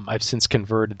mono. I've since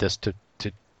converted this to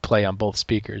play on both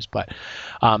speakers, but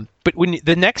when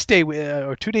the next day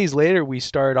or 2 days later we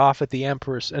started off at the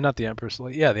Empress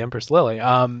Lily.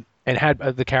 And had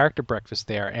the character breakfast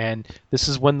there, and this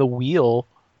is when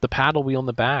the paddle wheel in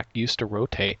the back used to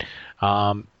rotate,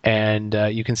 and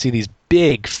you can see these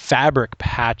big fabric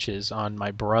patches on my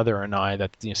brother and I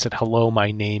that said "Hello, my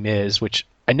name is," which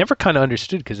I never kind of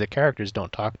understood because the characters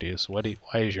don't talk to you. So why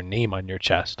is your name on your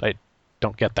chest? I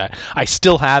don't get that. I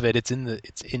still have it. It's in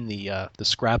the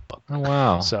scrapbook. Oh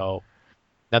wow! So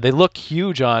Now they look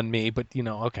huge on me, but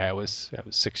okay, I was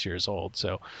 6 years old.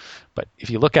 So, but if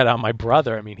you look at it on my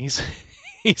brother, I mean, he's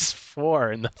he's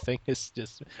 4, and the thing is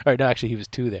just. Or no, actually, he was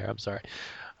 2 there. I'm sorry.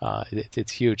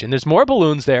 It's huge, and there's more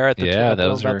balloons there at the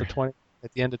those are the 20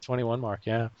 at the end of 21 mark.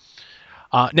 Yeah.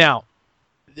 Now,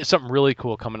 there's something really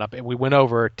cool coming up, and we went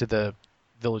over to the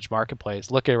Village Marketplace.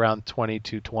 Look at around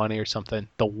 22:20 or something.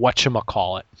 The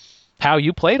whatchamacallit. How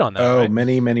you played on that? Oh, right?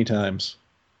 many times.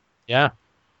 Yeah.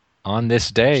 On this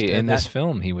day in that- this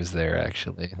film, he was there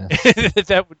actually.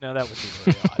 that would be really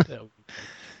odd. That would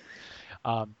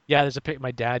be yeah, there's a pic.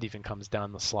 My dad even comes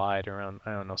down the slide around,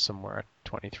 I don't know, somewhere at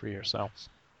 23 or so.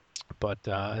 But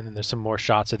and then there's some more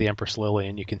shots of the Empress Lily,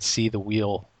 and you can see the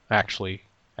wheel actually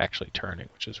turning,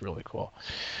 which is really cool.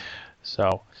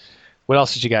 So, what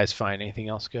else did you guys find? Anything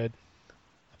else good?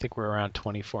 I think we're around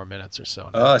 24 minutes or so now.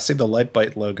 Oh, I see the Light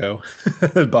Bite logo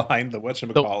behind the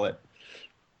whatchamacallit.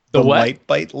 The what? Light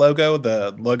Bite logo,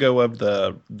 the logo of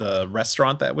the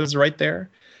restaurant that was right there.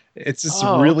 It's this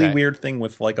really weird thing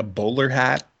with like a bowler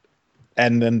hat,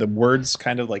 and then the words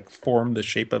kind of like form the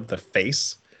shape of the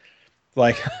face.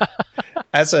 Like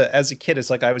as a kid, it's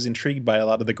like I was intrigued by a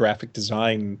lot of the graphic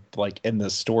design, like in the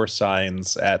store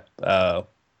signs at the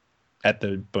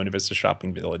Buena Vista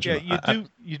Shopping Village. Yeah,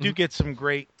 you do get some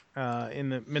great in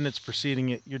the minutes preceding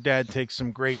it. Your dad takes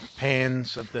some great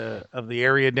pans of the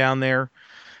area down there.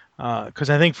 Because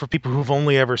I think for people who've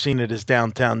only ever seen it as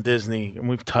Downtown Disney, and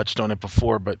we've touched on it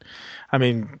before, but I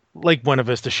mean, Lake Buena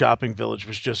Vista Shopping Village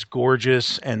was just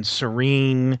gorgeous and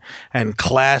serene and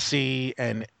classy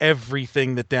and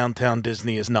everything that Downtown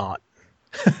Disney is not.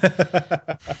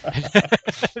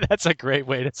 That's a great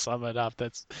way to sum it up.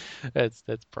 That's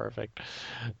perfect.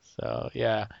 So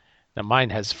yeah, now mine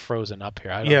has frozen up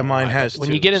here. I don't know mine why, has. When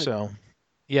too, you get in, so.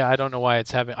 Yeah, I don't know why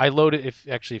it's having. I loaded if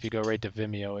you go right to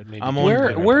Vimeo, it maybe.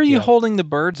 Where are you holding the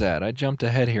birds at? I jumped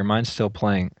ahead here. Mine's still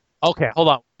playing. Okay, hold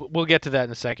on. We'll get to that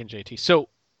in a second, JT. So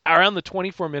around the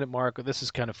 24-minute mark, this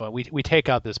is kind of fun. We take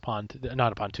out this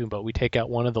not a pontoon boat. We take out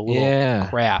one of the little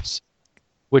crafts,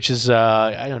 which is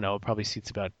I don't know, it probably seats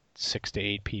about 6 to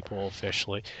 8 people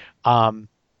officially. And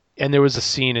there was a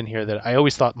scene in here that I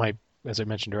always thought as I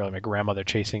mentioned earlier, my grandmother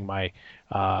chasing my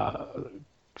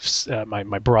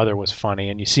brother was funny,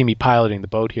 and you see me piloting the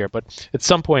boat here. But at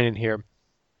some point in here,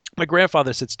 my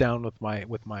grandfather sits down with my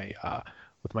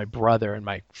brother, and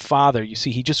my father, you see,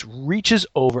 he just reaches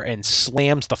over and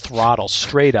slams the throttle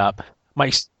straight up.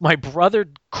 My brother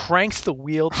cranks the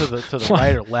wheel to the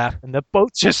right or left, and the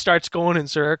boat just starts going in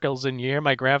circles. And you hear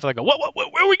my grandfather go, "What?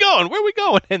 Where are we going? Where are we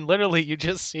going?" And literally, you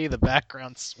just see the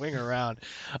background swing around,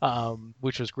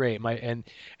 which was great. And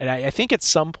I think at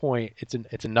some point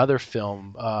it's another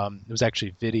film. It was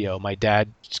actually video. My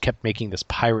dad just kept making this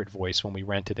pirate voice when we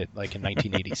rented it, like in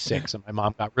 1986, and my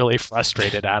mom got really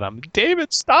frustrated at him.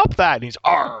 "David, stop that!" And he's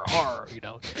 "Arr, arr," you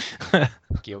know.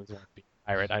 He always wanted to be a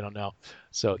pirate. I don't know.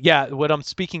 So yeah, what I'm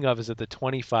speaking of is at the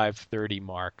 25:30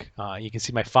 mark. You can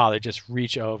see my father just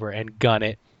reach over and gun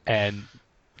it, and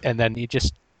then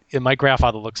and my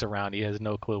grandfather looks around. He has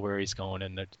no clue where he's going,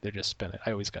 and they're just spinning.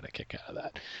 I always got a kick out of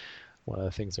that. One of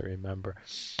the things I remember.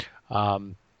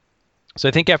 So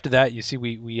I think after that, you see,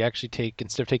 we actually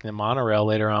instead of taking the monorail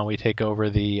later on, we take over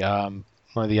the one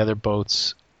of the other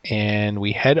boats, and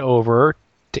we head over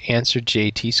to answer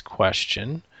JT's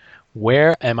question.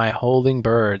 Where am I holding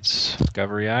birds?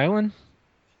 Discovery Island?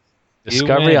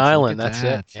 Discovery Island, that's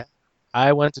it. Yeah.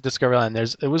 I went to Discovery Island.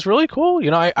 It was really cool.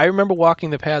 You know, I remember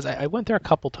walking the paths. I went there a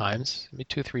couple times, maybe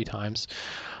 2-3 times.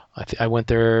 I went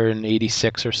there in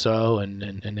 86 or so, and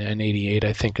in 88,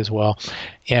 I think, as well.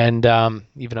 And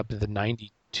even up to the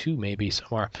 92 maybe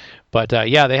somewhere. But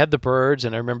yeah, they had the birds,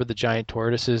 and I remember the giant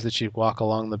tortoises that you'd walk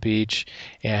along the beach.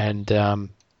 And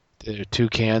there are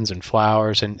toucans and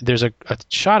flowers, and there's a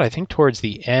shot I think towards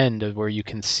the end of where you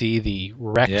can see the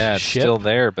wrecked ship. Yeah, it's still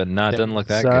there, but doesn't look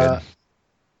that good.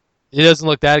 It doesn't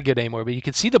look that good anymore, but you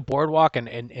can see the boardwalk, and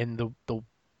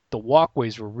the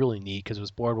walkways were really neat because it was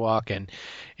boardwalk, and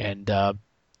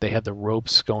they had the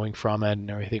ropes going from it and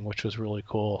everything, which was really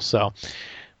cool. So,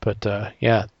 but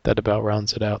yeah, that about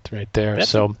rounds it out right there.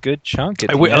 That's so a good chunk.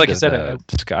 Like I said,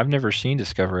 I've never seen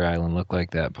Discovery Island look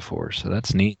like that before, so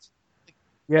that's neat.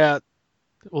 Yeah,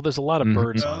 well, there's a lot of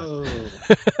birds on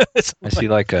it. I see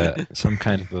like some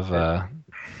kind of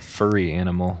furry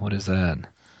animal. What is that?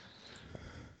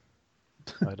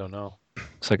 I don't know.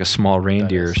 It's like a small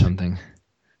reindeer or something.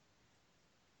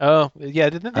 Oh, yeah.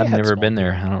 I've never been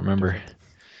there. I don't remember.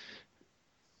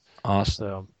 Awesome.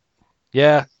 So,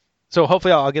 yeah. So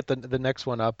hopefully I'll get the next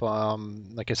one up.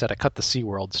 Like I said, I cut the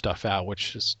SeaWorld stuff out,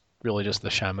 which is really just the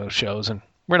Shamu shows, and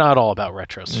we're not all about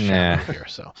retro Shamu here,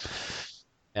 so.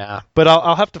 Yeah, but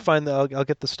I'll have to find I'll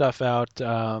get the stuff out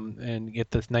and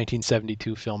get the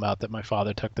 1972 film out that my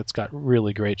father took. That's got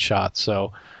really great shots.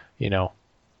 So, you know,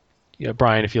 yeah,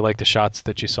 Brian, if you like the shots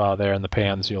that you saw there in the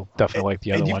pans, you'll definitely like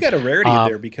the other And one. you've got a rarity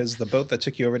there because the boat that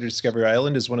took you over to Discovery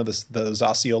Island is one of those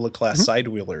Osceola class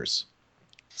sidewheelers.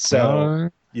 So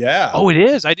yeah. Oh, it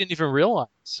is. I didn't even realize.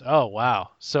 Oh, wow.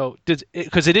 So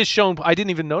because it is shown. I didn't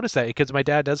even notice that because my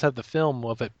dad does have the film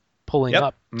of it pulling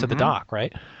up to the dock,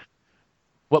 right?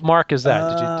 What mark is that?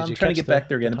 Did you I'm trying to get back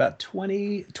there again. About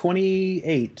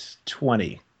 28,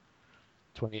 20.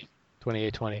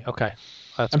 28, 20. Okay.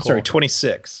 That's I'm cool. sorry,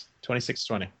 26. 26,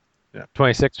 20. Yeah.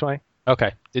 26, 20?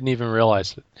 Okay. Didn't even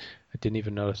realize it. I didn't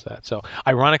even notice that. So,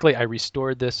 ironically, I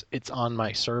restored this. It's on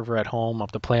my server at home. I'll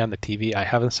have to play on the TV. I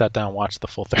haven't sat down and watched the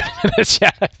full 30 minutes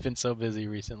yet. I've been so busy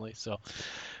recently. So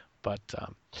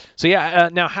yeah.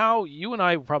 Now, how you and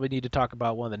I probably need to talk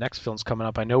about one of the next films coming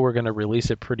up. I know we're going to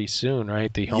release it pretty soon,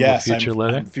 right? The Home of Future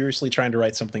Living. I'm furiously trying to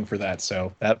write something for that,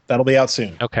 so that'll be out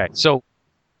soon. Okay, so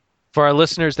for our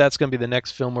listeners, that's going to be the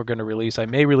next film we're going to release. I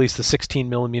may release the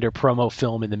 16mm promo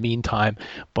film in the meantime,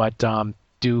 but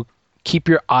do keep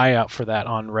your eye out for that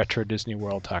on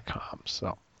RetroDisneyWorld.com.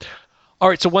 So. All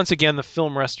right, so once again, the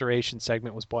film restoration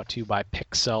segment was brought to you by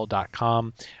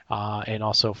Pixel.com. And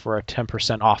also for a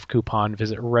 10% off coupon,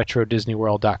 visit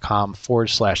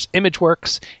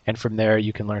RetroDisneyWorld.com/ImageWorks. And from there,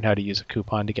 you can learn how to use a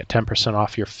coupon to get 10%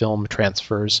 off your film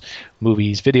transfers,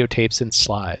 movies, videotapes, and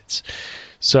slides.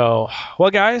 So, well,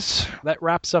 guys, that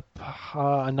wraps up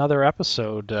another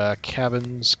episode.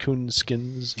 Cabins,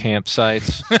 coonskins,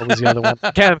 Campsites. What was the other one?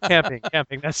 Camping.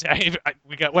 That's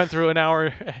we went through an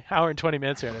hour and 20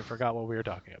 minutes here, and I forgot what we were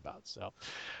talking about. So, all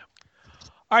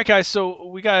right, guys. So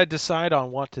we gotta decide on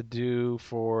what to do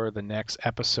for the next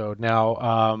episode.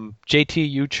 Now, JT,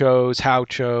 you chose, Hal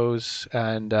chose,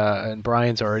 and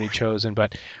Brian's already chosen.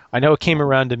 But I know it came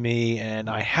around to me, and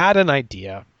I had an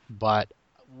idea, but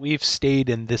we've stayed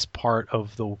in this part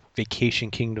of the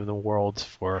Vacation Kingdom of the World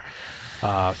for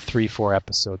 3-4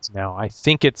 episodes now. I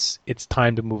think it's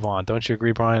time to move on. Don't you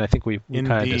agree, Brian? I think we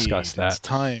kind of discussed that. It's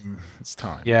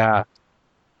time. Yeah.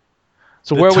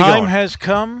 So the where are we going? time has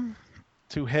come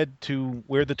to head to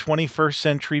where the 21st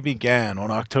century began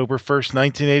on October 1st,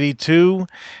 1982,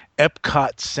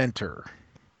 Epcot Center.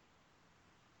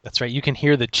 That's right. You can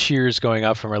hear the cheers going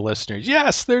up from our listeners.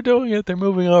 Yes, they're doing it. They're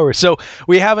moving over. So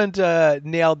we haven't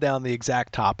nailed down the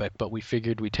exact topic, but we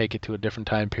figured we'd take it to a different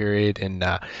time period and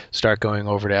start going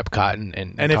over to Epcot and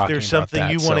if there's something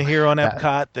you want to hear on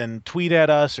Epcot, then tweet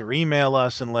at us or email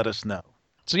us and let us know.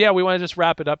 So yeah, we want to just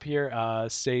wrap it up here.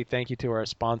 Say thank you to our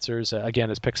sponsors.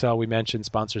 Again, as Pixel, we mentioned,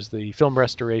 sponsors the film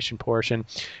restoration portion.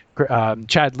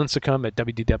 Chad Lincecum at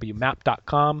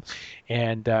wdwmap.com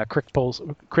and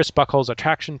Chris Buckholz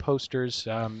Attraction Posters.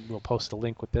 We'll post a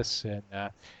link with this. And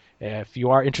if you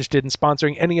are interested in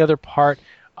sponsoring any other part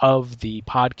of the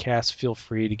podcast, feel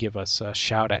free to give us a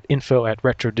shout at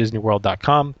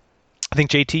info@retrodisneyworld.com. I think,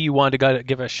 JT, you wanted to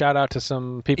give a shout-out to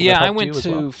some people that helped I went you as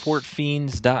to well.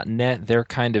 fortfiends.net. They're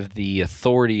kind of the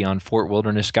authority on Fort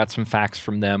Wilderness. Got some facts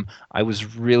from them. I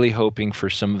was really hoping for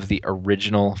some of the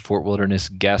original Fort Wilderness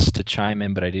guests to chime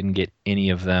in, but I didn't get any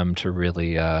of them to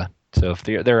really... So if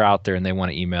they're out there and they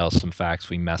want to email us some facts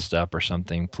we messed up or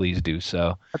something, please do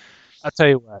so. I'll tell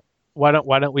you what. Why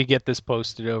don't we get this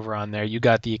posted over on there? You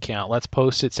got the account. Let's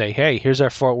post it. Say, hey, here's our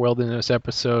Fort Wilderness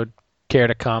episode. Care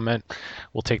to comment?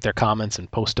 We'll take their comments and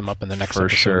post them up in the next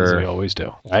episode, as we always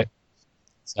do. Right?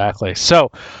 Exactly. So,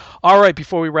 all right.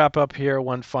 Before we wrap up here,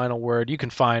 one final word. You can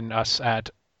find us at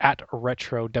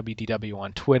Retro WDW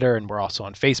on Twitter, and we're also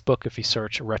on Facebook if you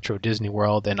search Retro Disney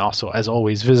World. And also, as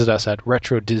always, visit us at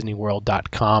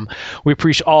RetroDisneyWorld.com. We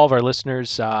appreciate all of our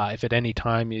listeners. If at any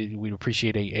time we'd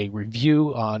appreciate a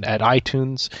review at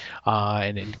iTunes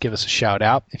and give us a shout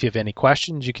out. If you have any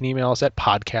questions, you can email us at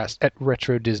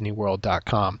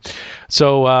podcast@RetroDisneyWorld.com.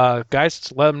 So,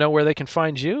 guys, let them know where they can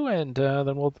find you, and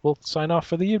then we'll sign off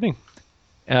for the evening.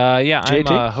 I'm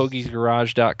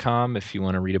hoagiesgarage.com if you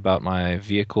want to read about my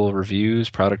vehicle reviews,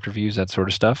 product reviews, that sort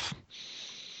of stuff.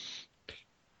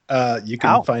 You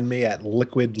can find me at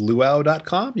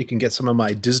liquidluau.com. You can get some of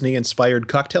my Disney-inspired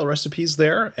cocktail recipes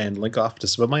there and link off to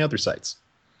some of my other sites.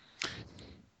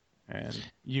 And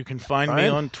you can find me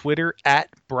on Twitter at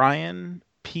Brian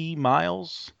P.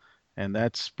 Miles, and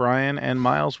that's Brian and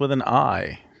Miles with an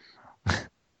I.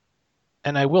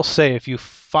 And I will say, if you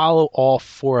follow all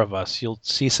four of us, you'll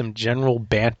see some general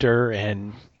banter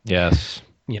and yes,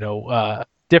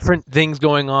 different things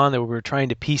going on that we were trying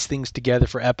to piece things together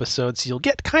for episodes. So you'll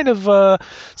get kind of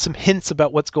some hints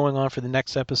about what's going on for the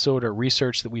next episode or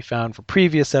research that we found for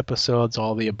previous episodes,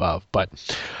 all the above. But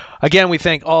again, we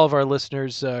thank all of our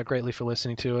listeners greatly for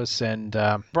listening to us. And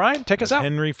Brian, take us out.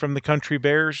 Henry from the Country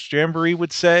Bears Jamboree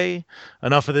would say,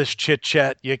 enough of this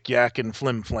chit-chat, yik-yak, and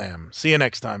flim-flam. See you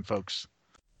next time, folks.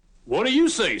 What do you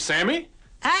say, Sammy?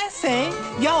 I say,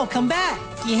 y'all come back.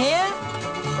 You hear?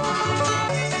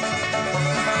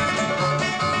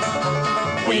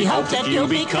 We hope that you'll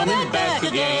be coming back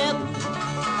again,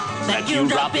 that you'll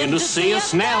drop in to see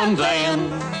us now and then.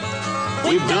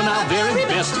 We've done our very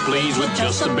best to please with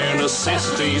just the bare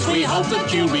necessities. We hope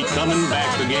that you'll be coming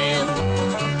back again.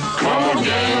 Come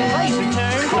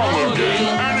again. Come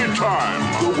again. Anytime.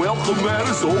 The welcome mat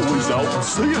is always out, and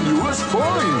seeing you is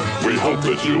fine. We hope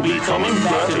that you'll be coming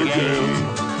back again,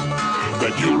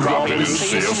 that you'll drop in and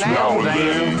see us now and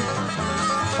then.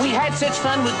 We had such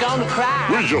fun, we're gonna cry.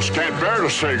 We just can't bear to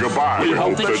say goodbye. We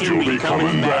hope that you'll be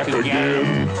coming back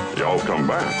again. Y'all come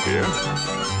back, yeah?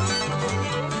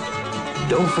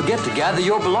 Don't forget to gather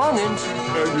your belongings.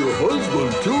 And your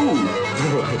husband, too.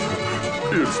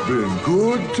 It's been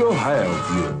good to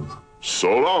have you.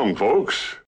 So long,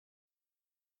 folks.